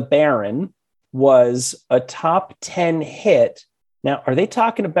of The Baron was a top 10 hit. Now, are they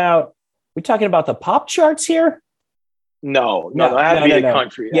talking about? We talking about the pop charts here? No, it had to be a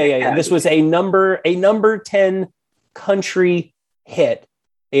country. Yeah. This was a number 10 country hit,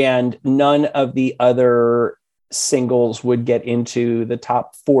 and none of the other singles would get into the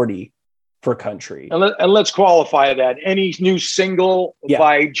top 40 for country. And let's qualify that. Any new single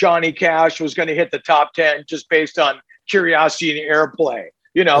by Johnny Cash was going to hit the top 10 just based on curiosity and airplay.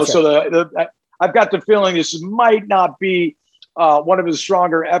 That's So I've got the feeling this might not be one of his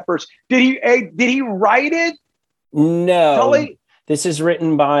stronger efforts. Did he write it? No. Tully? This is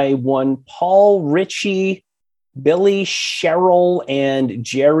written by one Paul Ritchie, Billy Sherrill, and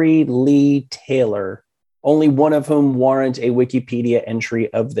Jerry Lee Taylor, only one of whom warrant a Wikipedia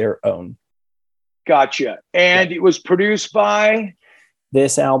entry of their own. Gotcha. And it was produced by?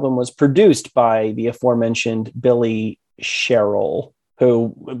 This album was produced by the aforementioned Billy Sherrill,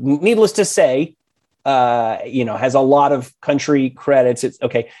 who, needless to say, has a lot of country credits. It's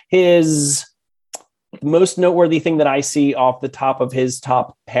okay. His most noteworthy thing that I see off the top of his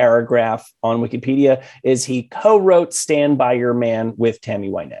top paragraph on Wikipedia is he co-wrote Stand By Your Man with Tammy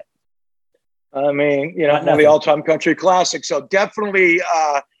Wynette. I mean, one of the all-time country classics. So definitely,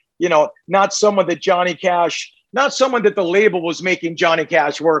 not someone that not someone that the label was making Johnny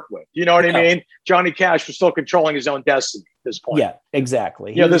Cash work with. You know what I mean? Johnny Cash was still controlling his own destiny at this point. Yeah,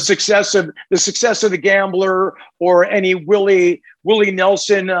 exactly. The success of The Gambler or any Willie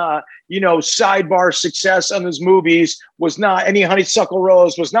Nelson, sidebar success on his movies was not, any Honeysuckle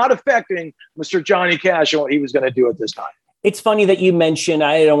Rose was not affecting Mr. Johnny Cash and what he was going to do at this time. It's funny that you mentioned,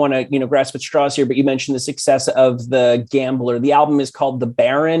 I don't want to, grasp at straws here, but you mentioned the success of The Gambler. The album is called The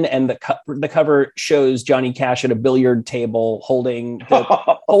Baron, and the cover shows Johnny Cash at a billiard table holding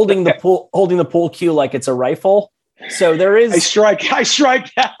the pool cue like it's a rifle. So there is. I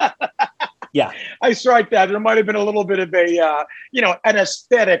strike that. Yeah. I strike that. There might have been a little bit of a, an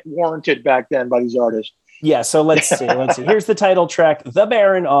aesthetic warranted back then by these artists. Yeah. So let's see. Here's the title track, The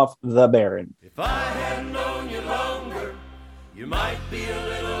Baron off The Baron. If I had known you longer, you might be a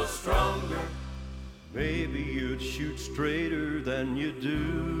little stronger. Maybe you'd shoot straighter than you do.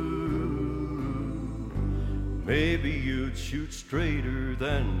 Maybe you'd shoot straighter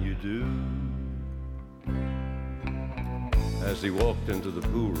than you do. As he walked into the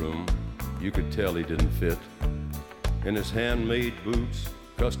pool room, you could tell he didn't fit. In his handmade boots,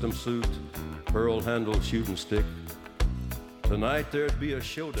 custom suit, pearl-handled shooting stick. Tonight there'd be a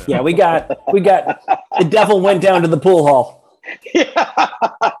showdown. Yeah, we got the devil went down to the pool hall. Yeah.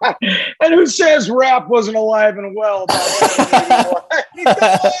 And who says rap wasn't alive and well back then?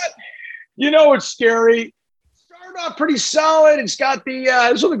 It's scary. Started off pretty solid. It's got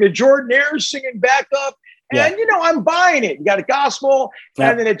it's like the Jordan Ayers singing backup. And, I'm buying it. You got a gospel.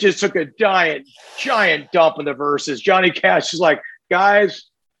 And then it just took a giant dump in the verses. Johnny Cash is like, guys,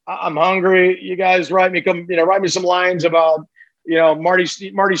 I'm hungry. You guys write me some lines about, Marty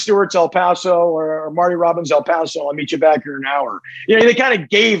Stewart's El Paso or Marty Robbins' El Paso. I'll meet you back here in an hour. They kind of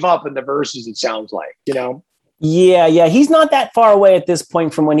gave up in the verses, it sounds like, Yeah. He's not that far away at this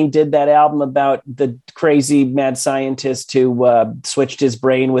point from when he did that album about the crazy mad scientist who switched his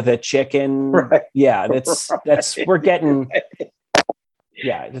brain with a chicken. Right. Yeah, that's we're getting.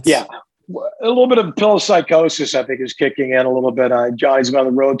 Yeah. A little bit of pill psychosis, I think, is kicking in a little bit. Johnny's been on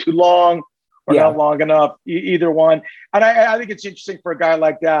the road too long or not long enough, either one. And I think it's interesting for a guy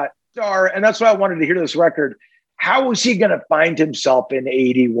like that. And that's why I wanted to hear this record. How was he going to find himself in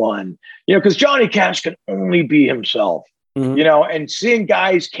 81? Because Johnny Cash can only be himself, and seeing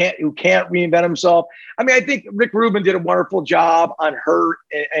guys who can't reinvent himself. I mean, I think Rick Rubin did a wonderful job on Hurt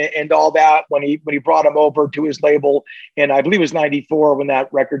and all that when he brought him over to his label. And I believe it was 94 when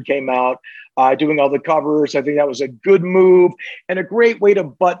that record came out, doing all the covers. I think that was a good move and a great way to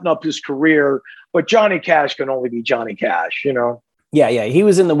button up his career. But Johnny Cash can only be Johnny Cash, Yeah, he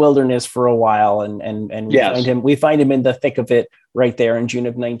was in the wilderness for a while, and we find him in the thick of it right there in June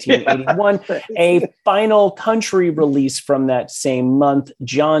of 1981. A final country release from that same month,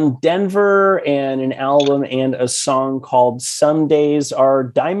 John Denver, and an album and a song called Some Days Are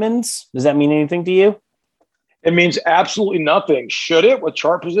Diamonds. Does that mean anything to you? It means absolutely nothing. Should it? With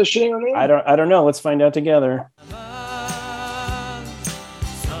chart positioning on it? I don't know. Let's find out together.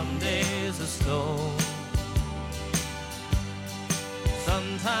 Some days are slow.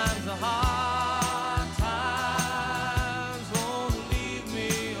 Sometimes the hard times won't leave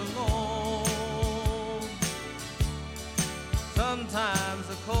me alone. Sometimes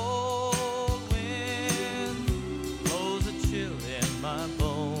the cold wind blows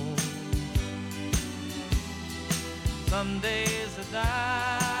Some days a diamond,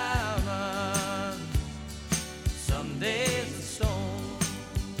 some days a stone.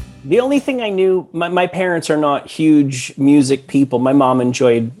 The only thing I knew, my parents are not huge music people. My mom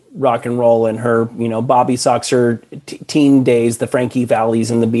enjoyed rock and roll in her, Bobby Soxer teen days, the Frankie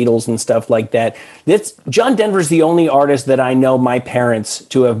Vallis and the Beatles and stuff like that. John Denver's the only artist that I know my parents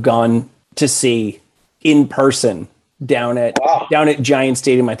to have gone to see in person down at Giant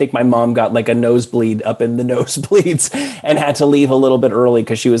Stadium. I think my mom got like a nosebleed up in the nosebleeds and had to leave a little bit early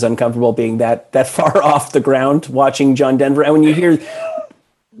because she was uncomfortable being that far off the ground watching John Denver. And when you hear,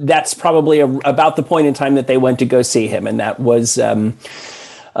 that's probably about the point in time that they went to go see him. And that was a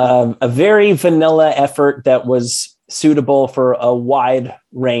very vanilla effort that was suitable for a wide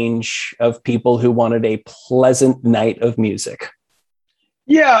range of people who wanted a pleasant night of music.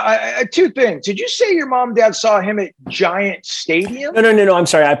 Yeah, two things. Did you say your mom and dad saw him at Giant Stadium? No. I'm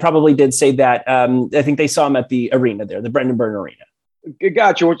sorry. I probably did say that. I think they saw him at the arena there, the Brendan Byrne Arena.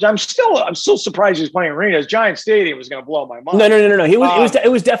 Gotcha. Which I'm still surprised he's playing arenas. Giant Stadium was going to blow my mind. No.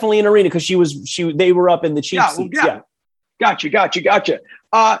 It was definitely an arena because they were up in the cheap seats. Yeah. Gotcha.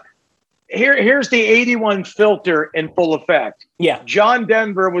 Here's the 81 filter in full effect. Yeah. John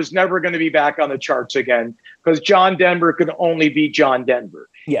Denver was never going to be back on the charts again because John Denver could only be John Denver.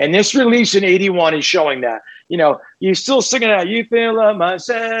 Yeah. And this release in 81 is showing that. You're still singing out, you feel of my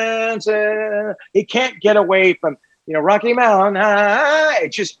senses. He can't get away from, Rocky Mountain High.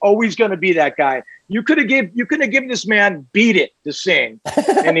 It's just always going to be that guy. You could have given this man Beat It to sing,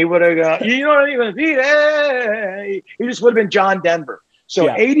 and he would have gone, you're not even beat it. He just would have been John Denver. So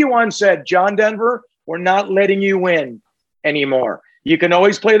 81 said, John Denver, we're not letting you win anymore. You can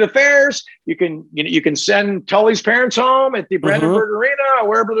always play the fairs. You can send Tully's parents home at the Brandenburg Arena or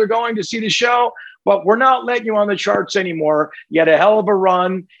wherever they're going to see the show, but we're not letting you on the charts anymore. You had a hell of a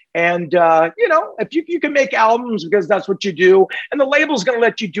run. And, if you can make albums because that's what you do, and the label's going to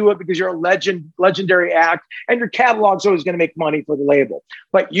let you do it because you're a legendary act, and your catalog's always going to make money for the label.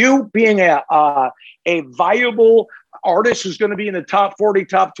 But you being a viable artist who's going to be in the top 40,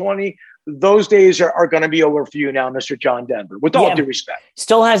 top 20, those days are going to be over for you now, Mr. John Denver, with all due respect.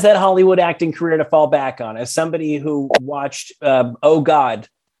 Still has that Hollywood acting career to fall back on. As somebody who watched, Oh God,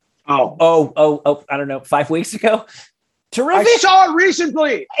 I don't know, 5 weeks ago. Terrific. I saw it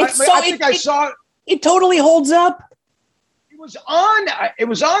recently. I saw it. It totally holds up. It was on. I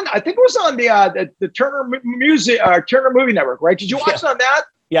think it was on the Turner Turner Movie Network, right? Did you watch it on that?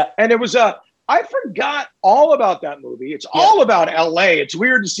 Yeah. And it was I forgot all about that movie. It's all about LA. It's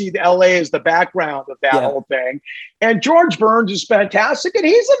weird to see the LA as the background of that whole thing. And George Burns is fantastic, and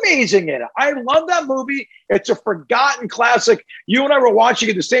he's amazing in it. I love that movie. It's a forgotten classic. You and I were watching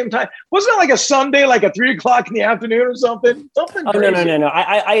it at the same time. Wasn't it like a Sunday, like at 3:00 in the afternoon or something? Something crazy. No.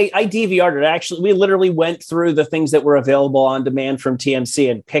 I DVR'd it. Actually, we literally went through the things that were available on demand from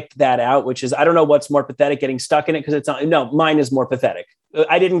TMC and picked that out, which is, I don't know what's more pathetic, getting stuck in it because it's not. No, mine is more pathetic.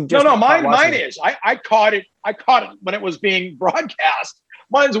 I didn't. Just Mine is. I caught it. I caught it when it was being broadcast.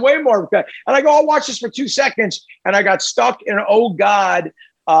 Mine's way more. And I go, I'll watch this for 2 seconds, and I got stuck in an Oh God,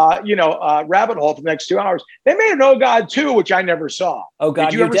 rabbit hole for the next 2 hours. They made an Oh God 2, which I never saw. Oh God,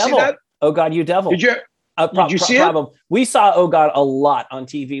 Did you ever devil! see that? Oh God, you devil! Did you? Did you see it? We saw Oh God a lot on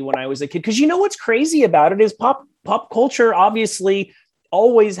TV when I was a kid. Because you know what's crazy about it is pop culture obviously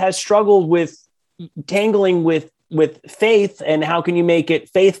always has struggled with tangling with faith, and how can you make it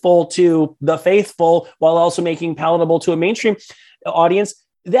faithful to the faithful while also making palatable to a mainstream audience.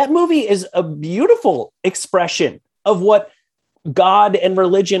 That movie is a beautiful expression of what God and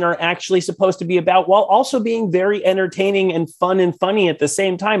religion are actually supposed to be about, while also being very entertaining and fun and funny at the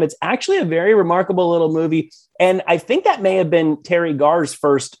same time. It's actually a very remarkable little movie. And I think that may have been Terry Garr's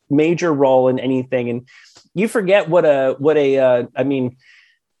first major role in anything. And you forget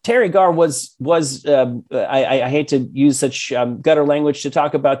Terry Garr was I hate to use such gutter language to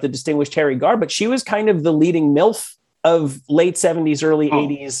talk about the distinguished Terry Garr, but she was kind of the leading MILF of late 70s, early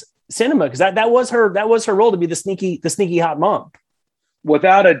 80s cinema, because that was her role, to be the sneaky hot mom.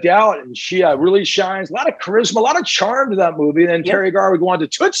 Without a doubt. And she really shines. A lot of charisma, a lot of charm to that movie. And then Terry Garr would go on to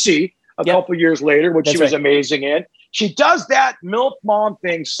Tootsie a couple years later, which she was amazing in. She does that MILF mom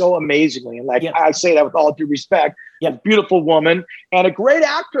thing so amazingly. And I say that with all due respect. A beautiful woman and a great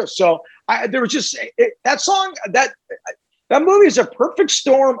actress. So there was just that song, that movie is a perfect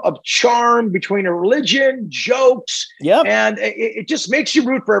storm of charm between a religion, jokes, and it just makes you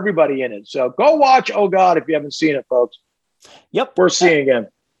root for everybody in it. So go watch Oh God if you haven't seen it, folks. Yep. We're seeing him.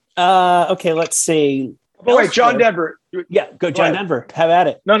 Okay, let's see. Oh, wait, John Denver. Yeah, go John ahead. Denver. Have at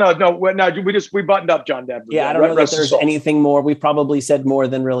it. No. We buttoned up John Denver. Yeah, I don't know that there's anything more. We've probably said more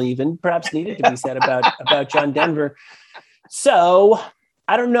than really even perhaps needed to be said about John Denver. So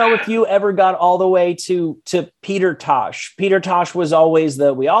I don't know if you ever got all the way to Peter Tosh. Peter Tosh was always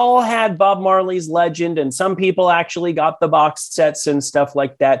we all had Bob Marley's Legend, and some people actually got the box sets and stuff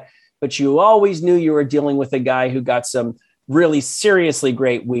like that. But you always knew you were dealing with a guy who got some really seriously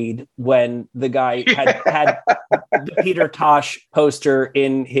great weed when the guy had the Peter Tosh poster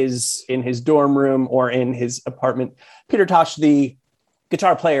in his dorm room or in his apartment. Peter Tosh, the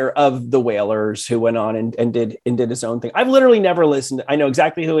guitar player of the Wailers, who went on and did his own thing. I've literally never listened. I know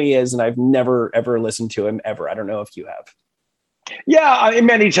exactly who he is, and I've never ever listened to him ever. I don't know if you have. Yeah,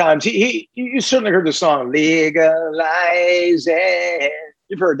 many times. You certainly heard the song "Legalize It."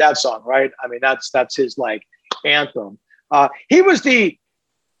 You've heard that song, right? I mean, that's his like anthem. He was the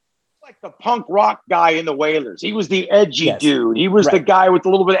punk rock guy in the Wailers. He was the edgy dude. He was the guy with a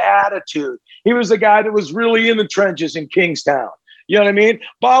little bit of attitude. He was the guy that was really in the trenches in Kingstown. You know what I mean?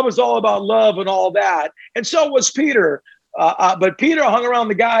 Bob was all about love and all that. And so was Peter. But Peter hung around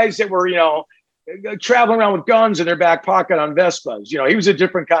the guys that were, traveling around with guns in their back pocket on Vespas. He was a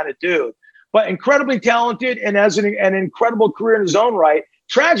different kind of dude, but incredibly talented and has an incredible career in his own right.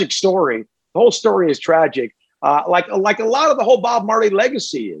 Tragic story. The whole story is tragic. Like a lot of the whole Bob Marley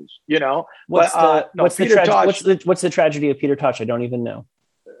legacy is, What's the tragedy of Peter Tosh? I don't even know.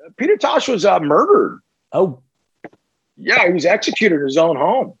 Peter Tosh was murdered. Oh, yeah, he was executed in his own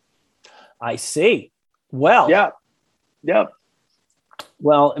home. I see. Well, yeah.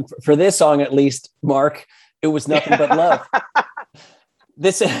 Well, for this song at least, Mark, it was nothing but love.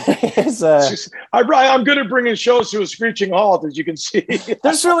 This is I'm good at bringing shows to a screeching halt, as you can see.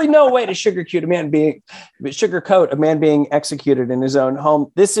 There's really no way to sugarcoat a man being executed in his own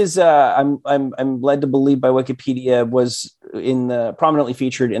home. This is I'm led to believe by Wikipedia was prominently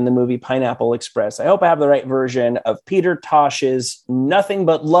featured in the movie Pineapple Express. I hope I have the right version of Peter Tosh's "Nothing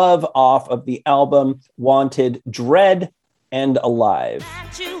But Love" off of the album Wanted, Dread, and Alive.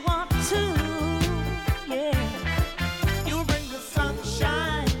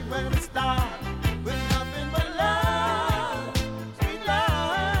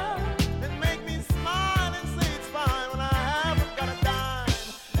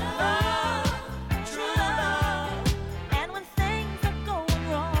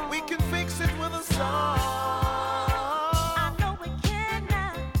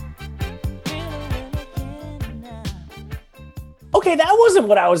 Okay, that wasn't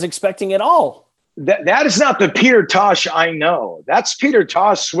what I was expecting at all. That is not the Peter Tosh I know. That's Peter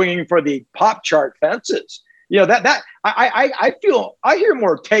Tosh swinging for the pop chart fences. I hear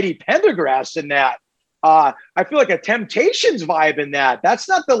more Teddy Pendergrass in that. I feel like a Temptations vibe in that. That's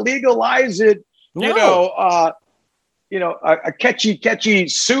not the Legalize It. A catchy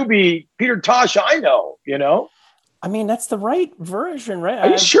Subi Peter Tosh I know. I mean, that's the right version, right? Are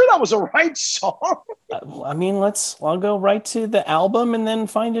you sure that was the right song? I'll go right to the album and then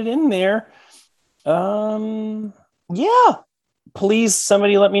find it in there. Yeah. Please,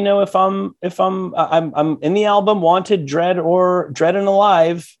 somebody let me know if I'm in the album Wanted, Dread, or Dread and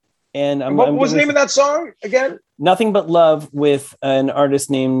Alive. And what was the name of that song again? Nothing But Love, with an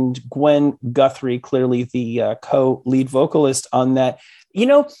artist named Gwen Guthrie, clearly the co-lead vocalist on that.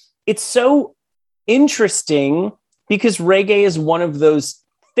 It's so interesting because reggae is one of those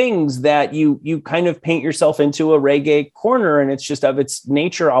things that you kind of paint yourself into a reggae corner, and it's just of its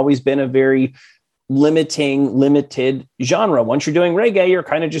nature always been a very limited genre. Once you're doing reggae, you're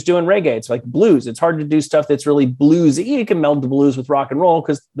kind of just doing reggae. It's like blues. It's hard to do stuff that's really bluesy. You can meld the blues with rock and roll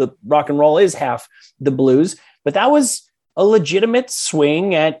because the rock and roll is half the blues, but that was a legitimate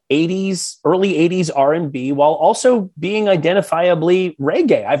swing at early 80s R&B while also being identifiably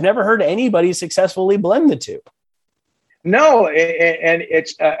reggae. I've never heard anybody successfully blend the two. No, and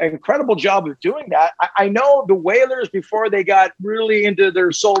it's an incredible job of doing that. I know the Wailers, before they got really into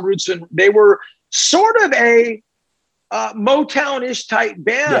their soul roots, and they were sort of a Motown-ish type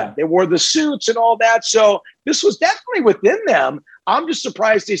band. Yeah. They wore the suits and all that. So this was definitely within them. I'm just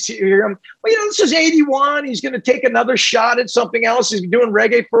surprised to hear him. Well, this is 81. He's going to take another shot at something else. He's been doing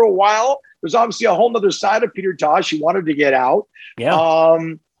reggae for a while. There's obviously a whole nother side of Peter Tosh. He wanted to get out. Yeah.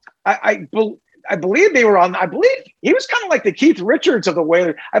 I believe they were on, I believe he was kind of like the Keith Richards of the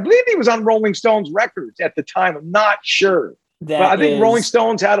Wailers. I believe he was on Rolling Stones records at the time. I'm not sure. But I think Rolling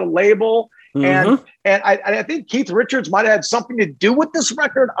Stones had a label. Mm-hmm. And I think Keith Richards might have had something to do with this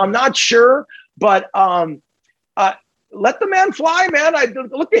record. I'm not sure. But let the man fly, man.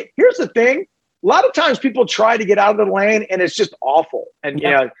 Here's the thing. a lot of times people try to get out of the lane and it's just awful. And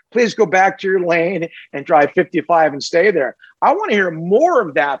please go back to your lane and drive 55 and stay there. I want to hear more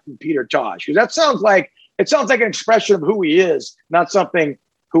of that from Peter Tosh, because that sounds like an expression of who he is, not something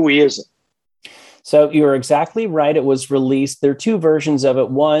who he isn't. So you're exactly right. It was released. There are two versions of it.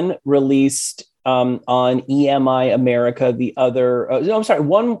 One released on EMI America. The other,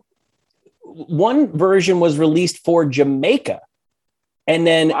 one version was released for Jamaica, and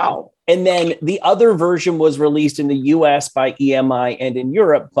then and then the other version was released in the U.S. by EMI and in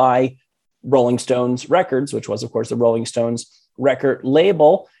Europe by Rolling Stones Records, which was, of course, the Rolling Stones record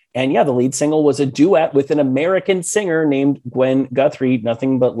label. And the lead single was a duet with an American singer named Gwen Guthrie,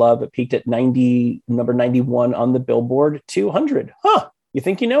 Nothing But Love. It peaked at number 91 on the Billboard 200. Huh. You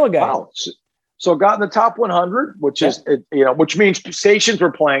think you know a guy? Wow. So it got in the top 100, which is, which means stations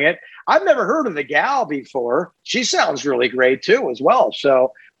were playing it. I've never heard of the gal before. She sounds really great too, as well.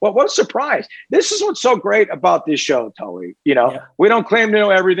 So what a surprise. This is what's so great about this show, Tully. We don't claim to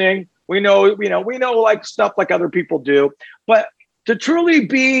know everything. We know like stuff like other people do, but to truly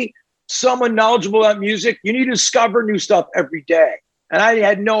be someone knowledgeable about music, you need to discover new stuff every day. And I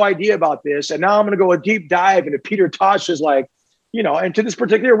had no idea about this. And now I'm going to go a deep dive into Peter Tosh's, into this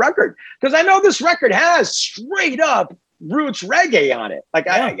particular record. Because I know this record has straight up roots reggae on it.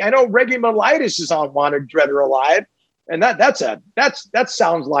 I know Reggae Mellitus is on Wanted, Dread or Alive. And that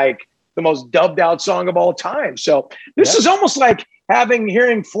sounds like the most dubbed out song of all time. So this is almost like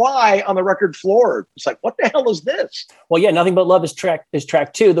hearing Fly on the record floor. It's like, what the hell is this? Well, Nothing But Love is track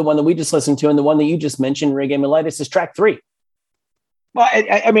 2, the one that we just listened to, and the one that you just mentioned, Reggae Mellitus, is track 3. Well,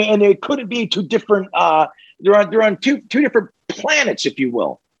 I mean, and it couldn't be two different. They're on two different planets, if you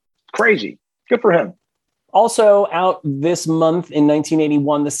will. Crazy. Good for him. Also out this month in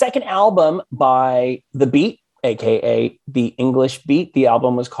 1981, the second album by The Beat, aka The English Beat. The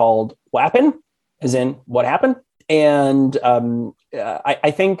album was called Wappin', as in what happened. And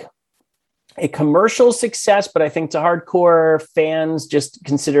I think a commercial success, but I think to hardcore fans just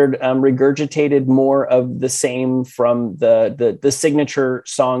considered regurgitated more of the same from the signature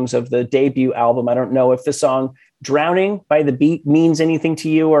songs of the debut album. I don't know if the song Drowning by The Beat means anything to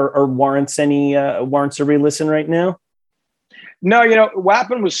you or warrants a re-listen right now. No,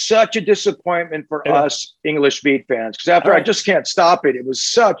 Wappin' was such a disappointment for us English Beat fans, because after I Just Can't Stop It, it was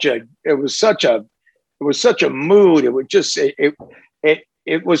such a mood. It was just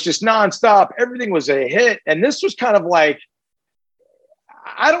it was just nonstop. Everything was a hit, and this was kind of like,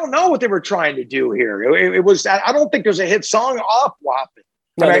 I don't know what they were trying to do here. It was. I don't think there's a hit song off Wappin'.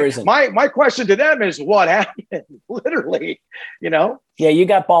 No, there isn't. My question to them is, what happened? Literally, Yeah, you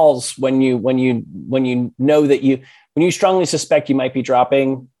got balls when you know that when you strongly suspect you might be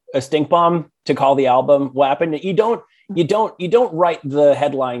dropping a stink bomb to call the album Wappin'. You don't write the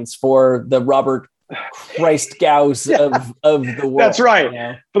headlines for the Robert Christgau's of the world. That's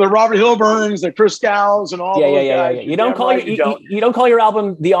right. For the Robert Hilburns, the Chris Gau's, and all those guys. You don't call your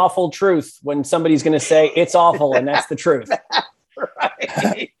album The Awful Truth when somebody's going to say it's awful and that's the truth.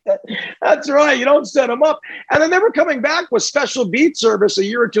 Right. That's right. You don't set them up. And then they were coming back with Special Beat Service a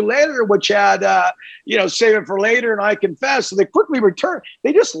year or two later, which had, Save It for Later and I Confess. So they quickly returned.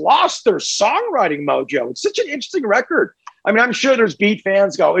 They just lost their songwriting mojo. It's such an interesting record. I mean, I'm sure there's Beat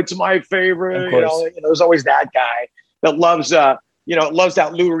fans go, it's my favorite. There's always that guy that loves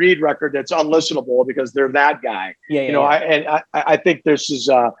that Lou Reed record that's unlistenable because they're that guy. I think this is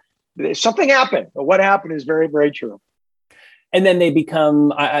something happened. But what happened is very, very true. And then they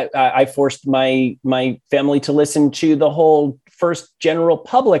become, I forced my family to listen to the whole first General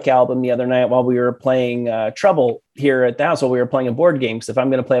Public album the other night while we were playing Trouble here at the house, while we were playing a board game. Because if I'm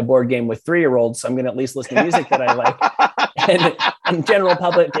going to play a board game with 3-year-olds, I'm going to at least listen to music that I like. and General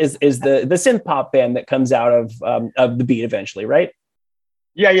Public is the synth pop band that comes out of The Beat eventually, right?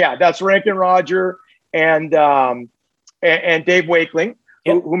 Yeah. That's Rankin Roger and Dave Wakeling.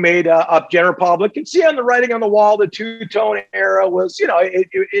 Who made up General Public. And see on the writing on the wall, the two-tone era was,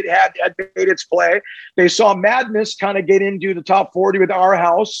 it had made its play. They saw Madness kind of get into the top 40 with Our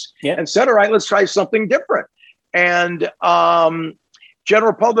House and said, all right, let's try something different. And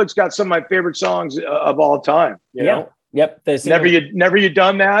General Public's got some of my favorite songs of all time. You know? Yep. Never You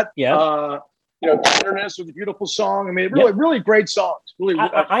Done That. Yeah. Tenderness was a beautiful song. I mean, really great songs. Really,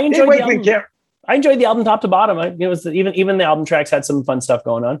 I enjoyed the album. I enjoyed the album top to bottom. It was even the album tracks had some fun stuff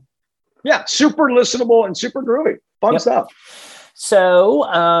going on. Yeah, super listenable and super groovy. Fun stuff.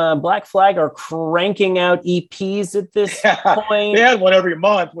 So Black Flag are cranking out EPs at this point. They had one every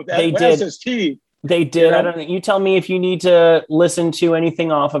month with SST. They did. I don't know. You tell me if you need to listen to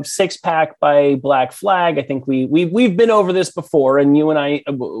anything off of Six Pack by Black Flag. I think we've been over this before, and you and I,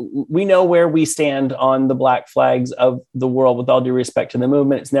 we know where we stand on the Black Flags of the world. With all due respect to the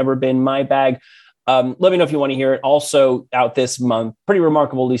movement, it's never been my bag. Let me know if you want to hear it. Also out this month, pretty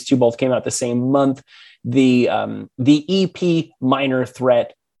remarkable. These two both came out the same month. The EP Minor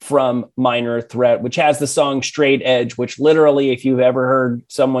Threat from Minor Threat, which has the song Straight Edge, which literally, if you've ever heard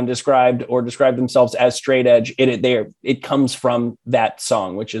someone describe themselves as straight edge, it comes from that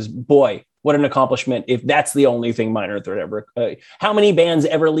song, which is, boy, what an accomplishment. If that's the only thing Minor Threat ever, how many bands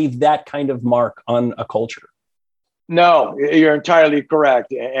ever leave that kind of mark on a culture? No, you're entirely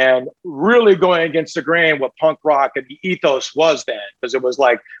correct. And really going against the grain what punk rock and the ethos was then, because it was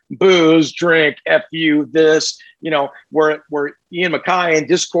like booze, drink, F you, this, where Ian MacKaye and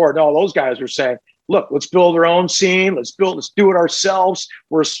Discord and all those guys were saying, look, let's build our own scene. Let's do it ourselves.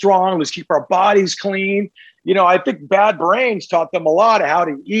 We're strong. Let's keep our bodies clean. I think Bad Brains taught them a lot of how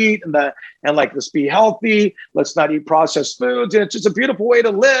to eat and let's be healthy. Let's not eat processed foods. And it's just a beautiful way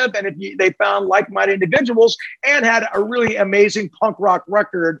to live. And they found like-minded individuals and had a really amazing punk rock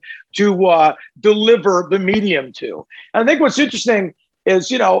record to deliver the medium to. And I think what's interesting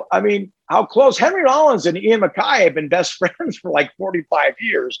is, how close Henry Rollins and Ian MacKaye have been best friends for like 45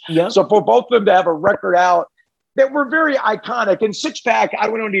 years. Yeah. So for both of them to have a record out that were very iconic. And Six Pack, I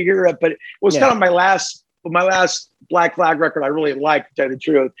don't know if you hear it, but it was kind of my last Black Flag record I really liked, to tell you the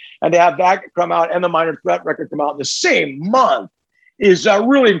truth. And to have that come out and the Minor Threat record come out in the same month is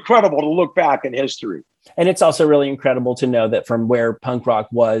really incredible to look back in history. And it's also really incredible to know that from where punk rock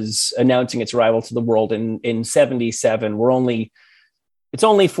was announcing its arrival to the world in 77, it's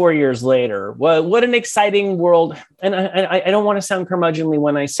only 4 years later. What an exciting world. And I don't want to sound curmudgeonly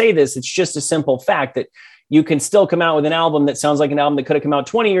when I say this. It's just a simple fact that you can still come out with an album that sounds like an album that could have come out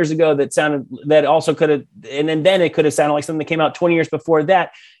 20 years ago, that also could have, and then it could have sounded like something that came out 20 years before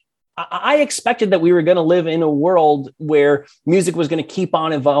that. I expected that we were going to live in a world where music was going to keep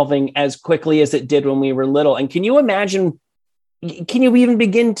on evolving as quickly as it did when we were little. And can you even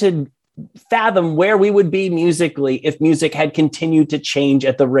begin to fathom where we would be musically if music had continued to change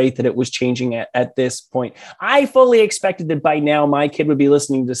at the rate that it was changing at this point? I fully expected that by now my kid would be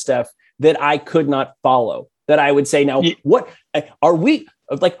listening to stuff that I could not follow, that I would say, now, what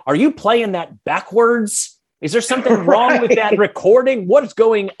are you playing that backwards? Is there something wrong with that recording? What is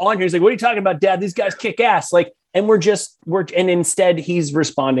going on here? He's like, what are you talking about, Dad? These guys kick ass. And instead he's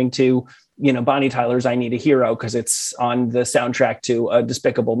responding to, Bonnie Tyler's I Need a Hero because it's on the soundtrack to a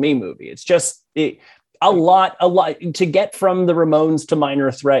Despicable Me movie. It's just a lot to get from the Ramones to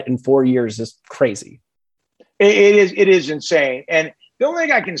Minor Threat in 4 years is crazy. It is insane. And the only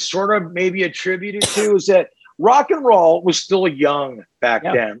thing I can sort of maybe attribute it to is that rock and roll was still young back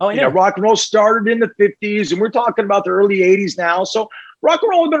then. Oh, yeah. Rock and roll started in the 50s, and we're talking about the early 80s now. So rock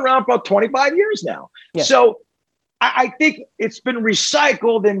and roll has been around for about 25 years now. Yeah. So I think it's been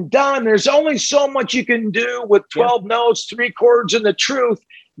recycled and done. There's only so much you can do with 12 notes, 3 chords, and the truth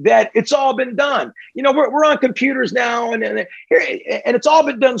that it's all been done. We're on computers now, and it's all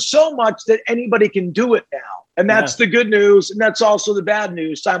been done so much that anybody can do it now. And that's the good news. And that's also the bad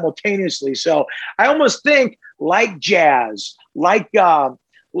news simultaneously. So I almost think like jazz, like the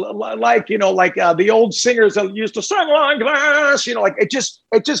old singers that used to sing on glass,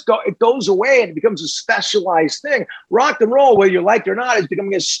 it goes away and it becomes a specialized thing. Rock and roll, whether you like it or not, is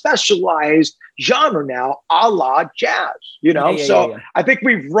becoming a specialized genre now, a la jazz, I think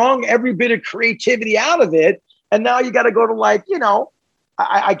we've wrung every bit of creativity out of it. And now you got to go to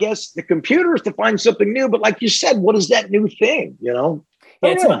I guess the computers to find something new. But like you said, what is that new thing,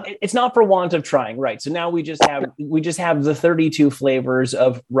 It's not for want of trying, right? So now we just have the 32 flavors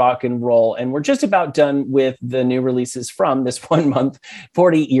of rock and roll, and we're just about done with the new releases from this 1 month,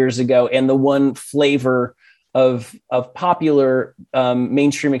 40 years ago, and the one flavor of popular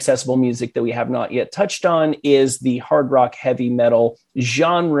mainstream accessible music that we have not yet touched on is the hard rock heavy metal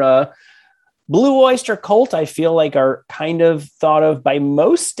genre. Blue Oyster Cult, I feel like, are kind of thought of by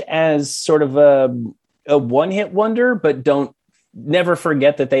most as sort of a one-hit wonder, but never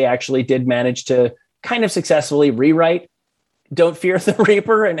forget that they actually did manage to kind of successfully rewrite Don't Fear the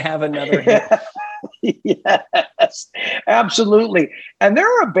Reaper and have another hit. Yes, absolutely. And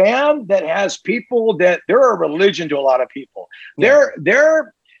they're a band that has people that they're a religion to a lot of people. Yeah.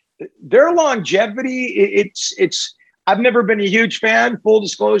 Their longevity, it's I've never been a huge fan, full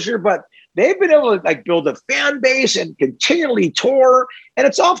disclosure, but they've been able to build a fan base and continually tour, and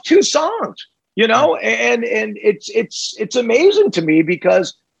it's off 2 songs, and it's amazing to me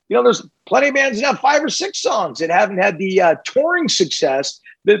because, there's plenty of bands that have 5 or 6 songs that haven't had the touring success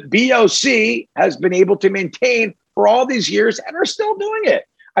that BOC has been able to maintain for all these years and are still doing it.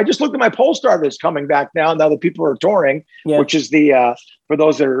 I just looked at my Polestar that's coming back now that people are touring, which is the for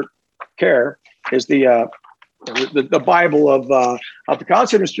those that care, is the Bible of the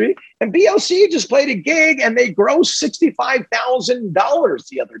concert industry. And BOC just played a gig and they grossed $65,000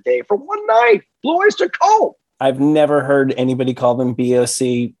 the other day for one night. Blue Oyster Cult. I've never heard anybody call them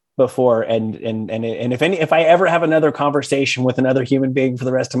BOC before, and if I ever have another conversation with another human being for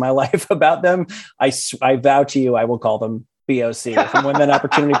the rest of my life about them, I vow to you I will call them BOC from when that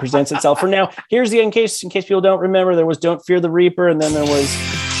opportunity presents itself. For now, here's the in case people don't remember, there was Don't Fear the Reaper, and then there was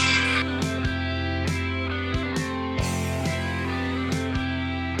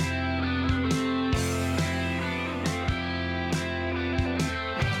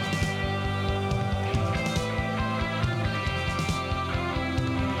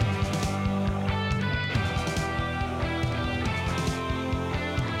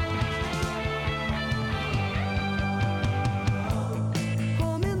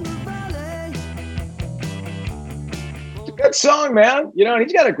good song, man. You know,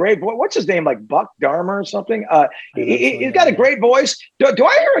 he's got a great voice. What's his name? Like Buck Dharma or something? He's got a great voice. Do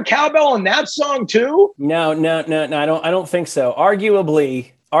I hear a cowbell in that song too? No. I don't think so.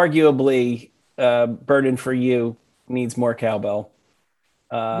 Arguably, Burden for You needs more cowbell.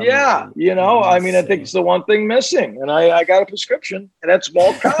 Yeah, you know, I mean, I think it's the one thing missing, and I got a prescription, and that's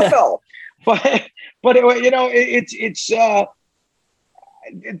more cowbell. but you know,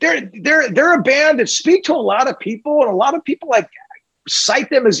 they're a band that speak to a lot of people, and a lot of people like cite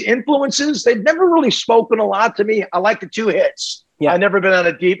them as influences. They've never really spoken a lot to me. I like the two hits. Yeah. I've never been on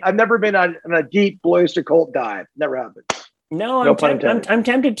a deep Blue Oyster Cult dive. Never happened. No, I'm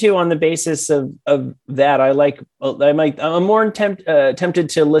tempted to on the basis of that. I'm more tempted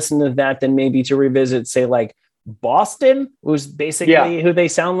to listen to that than maybe to revisit, say, like Boston, who's basically who they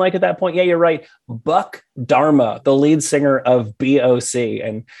sound like at that point. Yeah, you're right. Buck Dharma, the lead singer of BOC.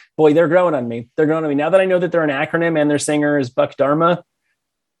 And boy, they're growing on me. Now that I know that they're an acronym and their singer is Buck Dharma.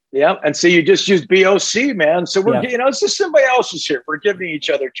 Yeah. And so you just use BOC, man. So we're, you know, it's just symbiosis here. We're giving each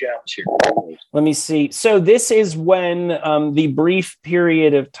other gems here. Let me see. So this is when the brief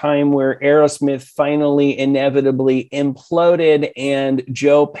period of time where Aerosmith finally inevitably imploded and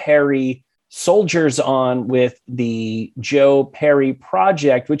Joe Perry soldiers on with the Joe Perry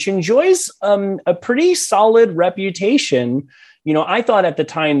Project, which enjoys a pretty solid reputation. You know, I thought at the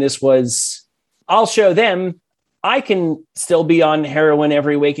time this was, I'll show them I can still be on heroin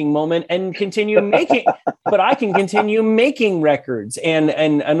every waking moment and continue making, but I can continue making records. And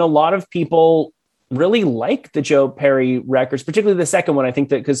a lot of people really like the Joe Perry records, particularly the second one. I think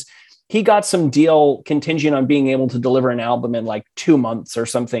that because he got some deal contingent on being able to deliver an album in like 2 months or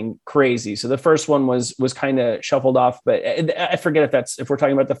something crazy. So the first one was kind of shuffled off, but I forget if we're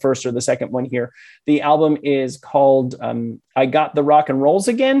talking about the first or the second one here. The album is called I Got the Rock and Rolls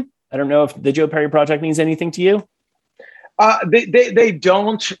Again. I don't know if the Joe Perry Project means anything to you. They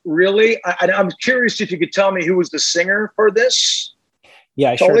don't really. I'm curious if you could tell me who was the singer for this.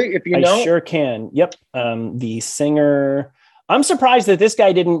 Yeah, if you know. I sure can. Yep. The singer. I'm surprised that this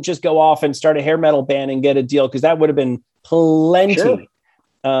guy didn't just go off and start a hair metal band and get a deal, because that would have been plenty. Sure.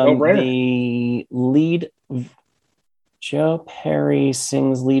 The lead, Joe Perry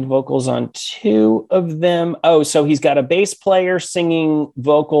sings lead vocals on 2 of them. Oh, so he's got a bass player singing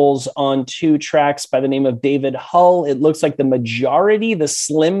vocals on 2 tracks by the name of David Hull. It looks like the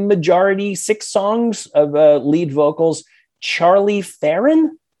slim majority, 6 songs of lead vocals. Charlie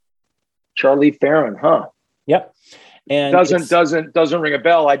Farron, huh? Yep. And doesn't ring a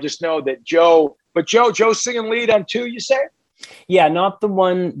bell. I just know that Joe's singing lead on 2, you say? Yeah, not the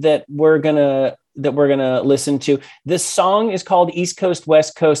one that we're gonna listen to. This song is called East Coast,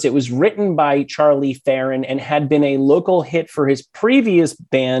 West Coast. It was written by Charlie Farron and had been a local hit for his previous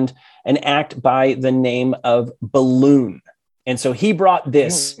band, an act by the name of Balloon. And so he brought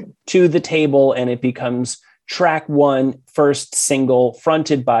this to the table, and it becomes track 1, first single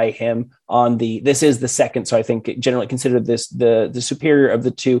fronted by him on this is the second. So I think generally considered this the superior of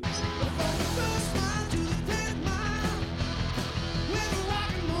the 2.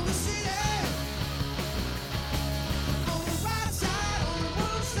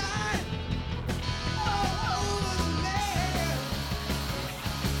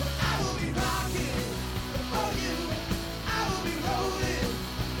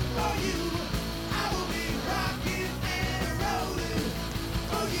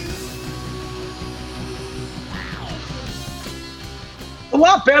 A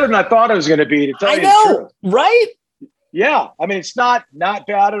lot better than I thought it was going to be, to tell you the truth. Right? Yeah. I mean, it's not bad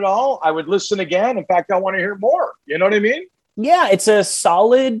at all. I would listen again. In fact, I want to hear more. You know what I mean? Yeah, it's a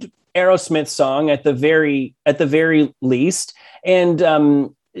solid Aerosmith song at the very least.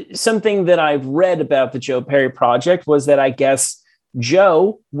 And something that I've read about the Joe Perry project was that I guess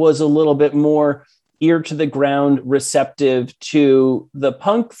Joe was a little bit more ear to the ground receptive to the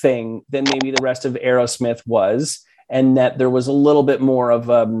punk thing than maybe the rest of Aerosmith was, and that there was a little bit more of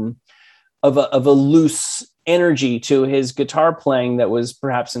a loose energy to his guitar playing that was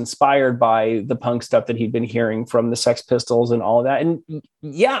perhaps inspired by the punk stuff that he'd been hearing from the Sex Pistols and all of that. And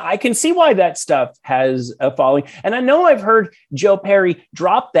yeah, I can see why that stuff has a following. And I know I've heard Joe Perry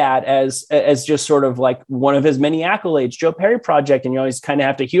drop that as just sort of like one of his many accolades, Joe Perry Project. And you always kind of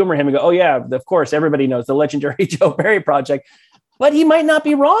have to humor him and go, oh yeah, of course, everybody knows the legendary Joe Perry Project, but he might not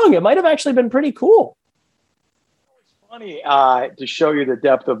be wrong. It might have actually been pretty cool. It's funny to show you the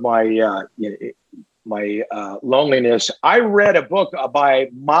depth of my loneliness. I read a book by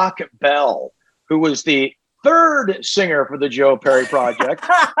Mock Bell, who was the third singer for the Joe Perry Project.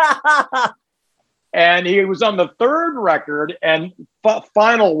 And he was on the third record and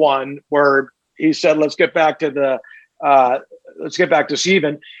final one where he said, let's get back to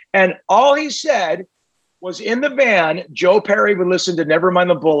Stephen. And all he said was in the van, Joe Perry would listen to Nevermind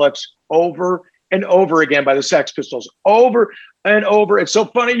the Bullets over and over again by the Sex Pistols, over and over. It's so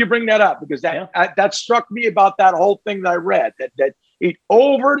funny you bring that up because that struck me about that whole thing that I read, that he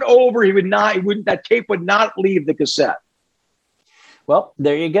over and over, that tape would not leave the cassette. Well,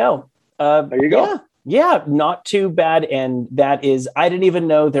 there you go. There you go. Yeah, not too bad. And that is, I didn't even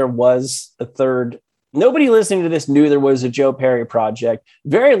know there was a third. Nobody listening to this knew there was a Joe Perry Project.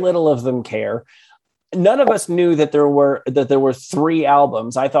 Very little of them care. None of us knew that there were 3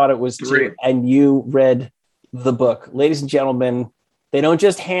 albums. I thought it was 3. 2, and you read the book. Ladies and gentlemen, they don't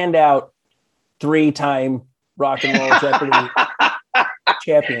just hand out 3-time Rock and Roll Jeopardy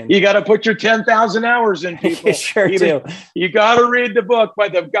champion. You got to put your 10,000 hours in, people. You sure do. You got to read the book by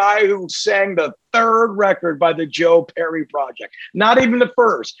the guy who sang the third record by the Joe Perry Project. Not even the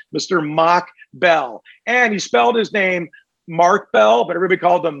first, Mr. Mock Bell. And he spelled his name Mark Bell, but everybody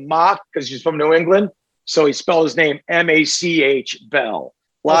called him Mock because he's from New England. So he spelled his name M-A-C-H Bell.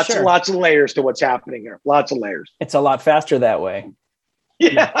 Lots of layers to what's happening here. Lots of layers. It's a lot faster that way.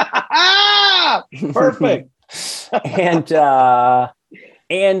 Yeah. Perfect.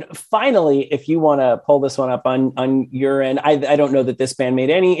 And finally, if you want to pull this one up on your end, I don't know that this band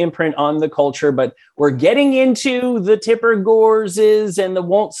made any imprint on the culture, but we're getting into the Tipper Gorses and the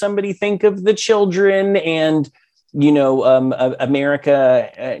Won't Somebody Think of the Children, and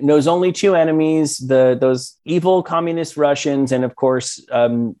America knows only 2 enemies, those evil communist Russians, and of course,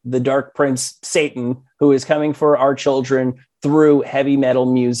 the Dark Prince Satan, who is coming for our children through heavy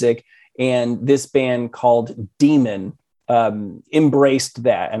metal music. And this band called Demon embraced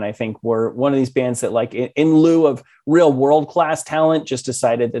that. And I think we're one of these bands that, like, in lieu of real world-class talent, just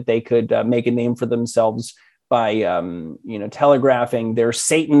decided that they could make a name for themselves by telegraphing their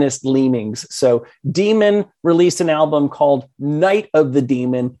Satanist leanings. So Demon released an album called Night of the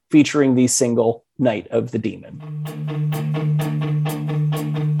Demon, featuring the single Night of the Demon.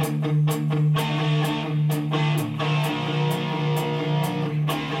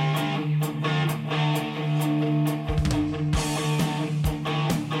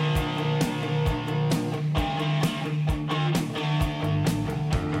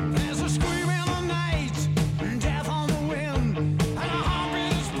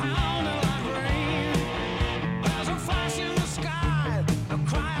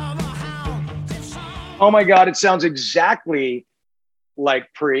 Oh my God, it sounds exactly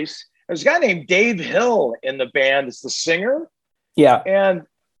like Priest. There's a guy named Dave Hill in the band. It's the singer. Yeah. And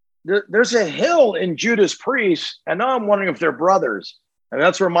there's a Hill in Judas Priest. And now I'm wondering if they're brothers. And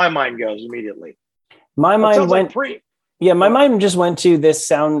that's where my mind goes immediately. My mind went. Like my mind just went to this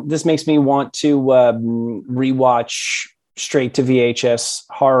sound. This makes me want to rewatch straight to VHS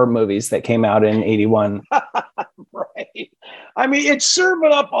horror movies that came out in 81. Right. I mean, it's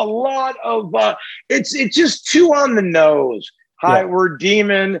serving up a lot of, it's just too on the nose. Hi, we're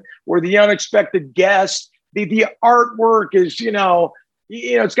Demon. We're the unexpected guest. The artwork is,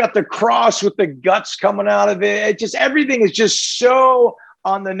 it's got the cross with the guts coming out of it. Everything is just so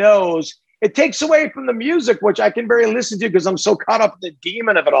on the nose. It takes away from the music, which I can barely listen to because I'm so caught up in the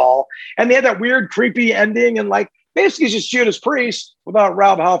demon of it all. And they had that weird, creepy ending, and basically it's just Judas Priest without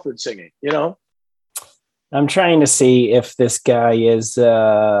Rob Halford singing, I'm trying to see if this guy is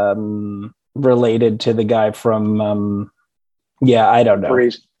related to the guy from, I don't know.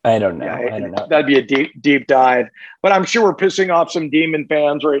 Priest. I don't know. Yeah, I don't know. That'd be a deep dive. But I'm sure we're pissing off some Demon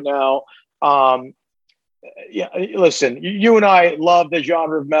fans right now. Listen, you and I love the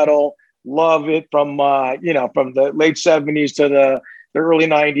genre of metal. love it from from the late 70s to the early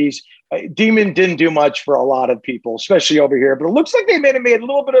 90s. Demon didn't do much for a lot of people, especially over here, but it looks like they made a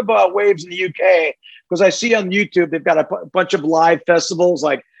little bit of waves in the UK, because I see on YouTube they've got a bunch of live festivals,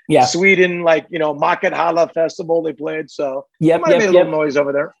 like Sweden, like Makat Hala Festival they played. So they might have made a little noise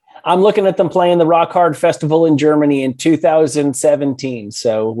over there. I'm looking at them playing the Rock Hard Festival in Germany in 2017.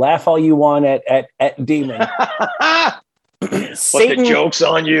 So laugh all you want at Demon. Satan, but the joke's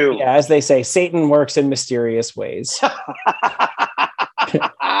on you. Yeah, as they say, Satan works in mysterious ways.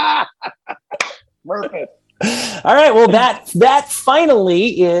 Perfect. All right. Well, that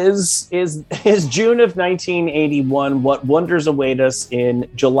finally is June of 1981. What wonders await us in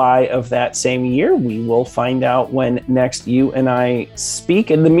July of that same year? We will find out when next you and I speak.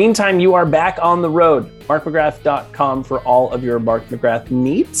 In the meantime, you are back on the road. MarkMcGrath.com for all of your Mark McGrath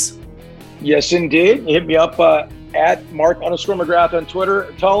needs. Yes, indeed. Hit me up at Mark_McGrath on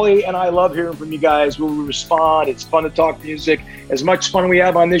Twitter. Tully and I love hearing from you guys. We will respond. It's fun to talk music. As much fun we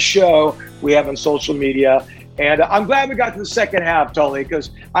have on this show, we have on social media. And I'm glad we got to the second half, Tully,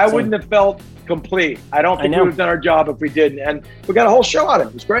 because I wouldn't have felt complete. I don't think we would have done our job if we didn't. And we got a whole show out of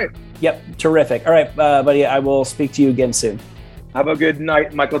it. It was great. Yep. Terrific. All right, buddy. I will speak to you again soon. Have a good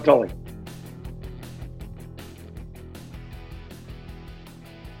night, Michael Tully.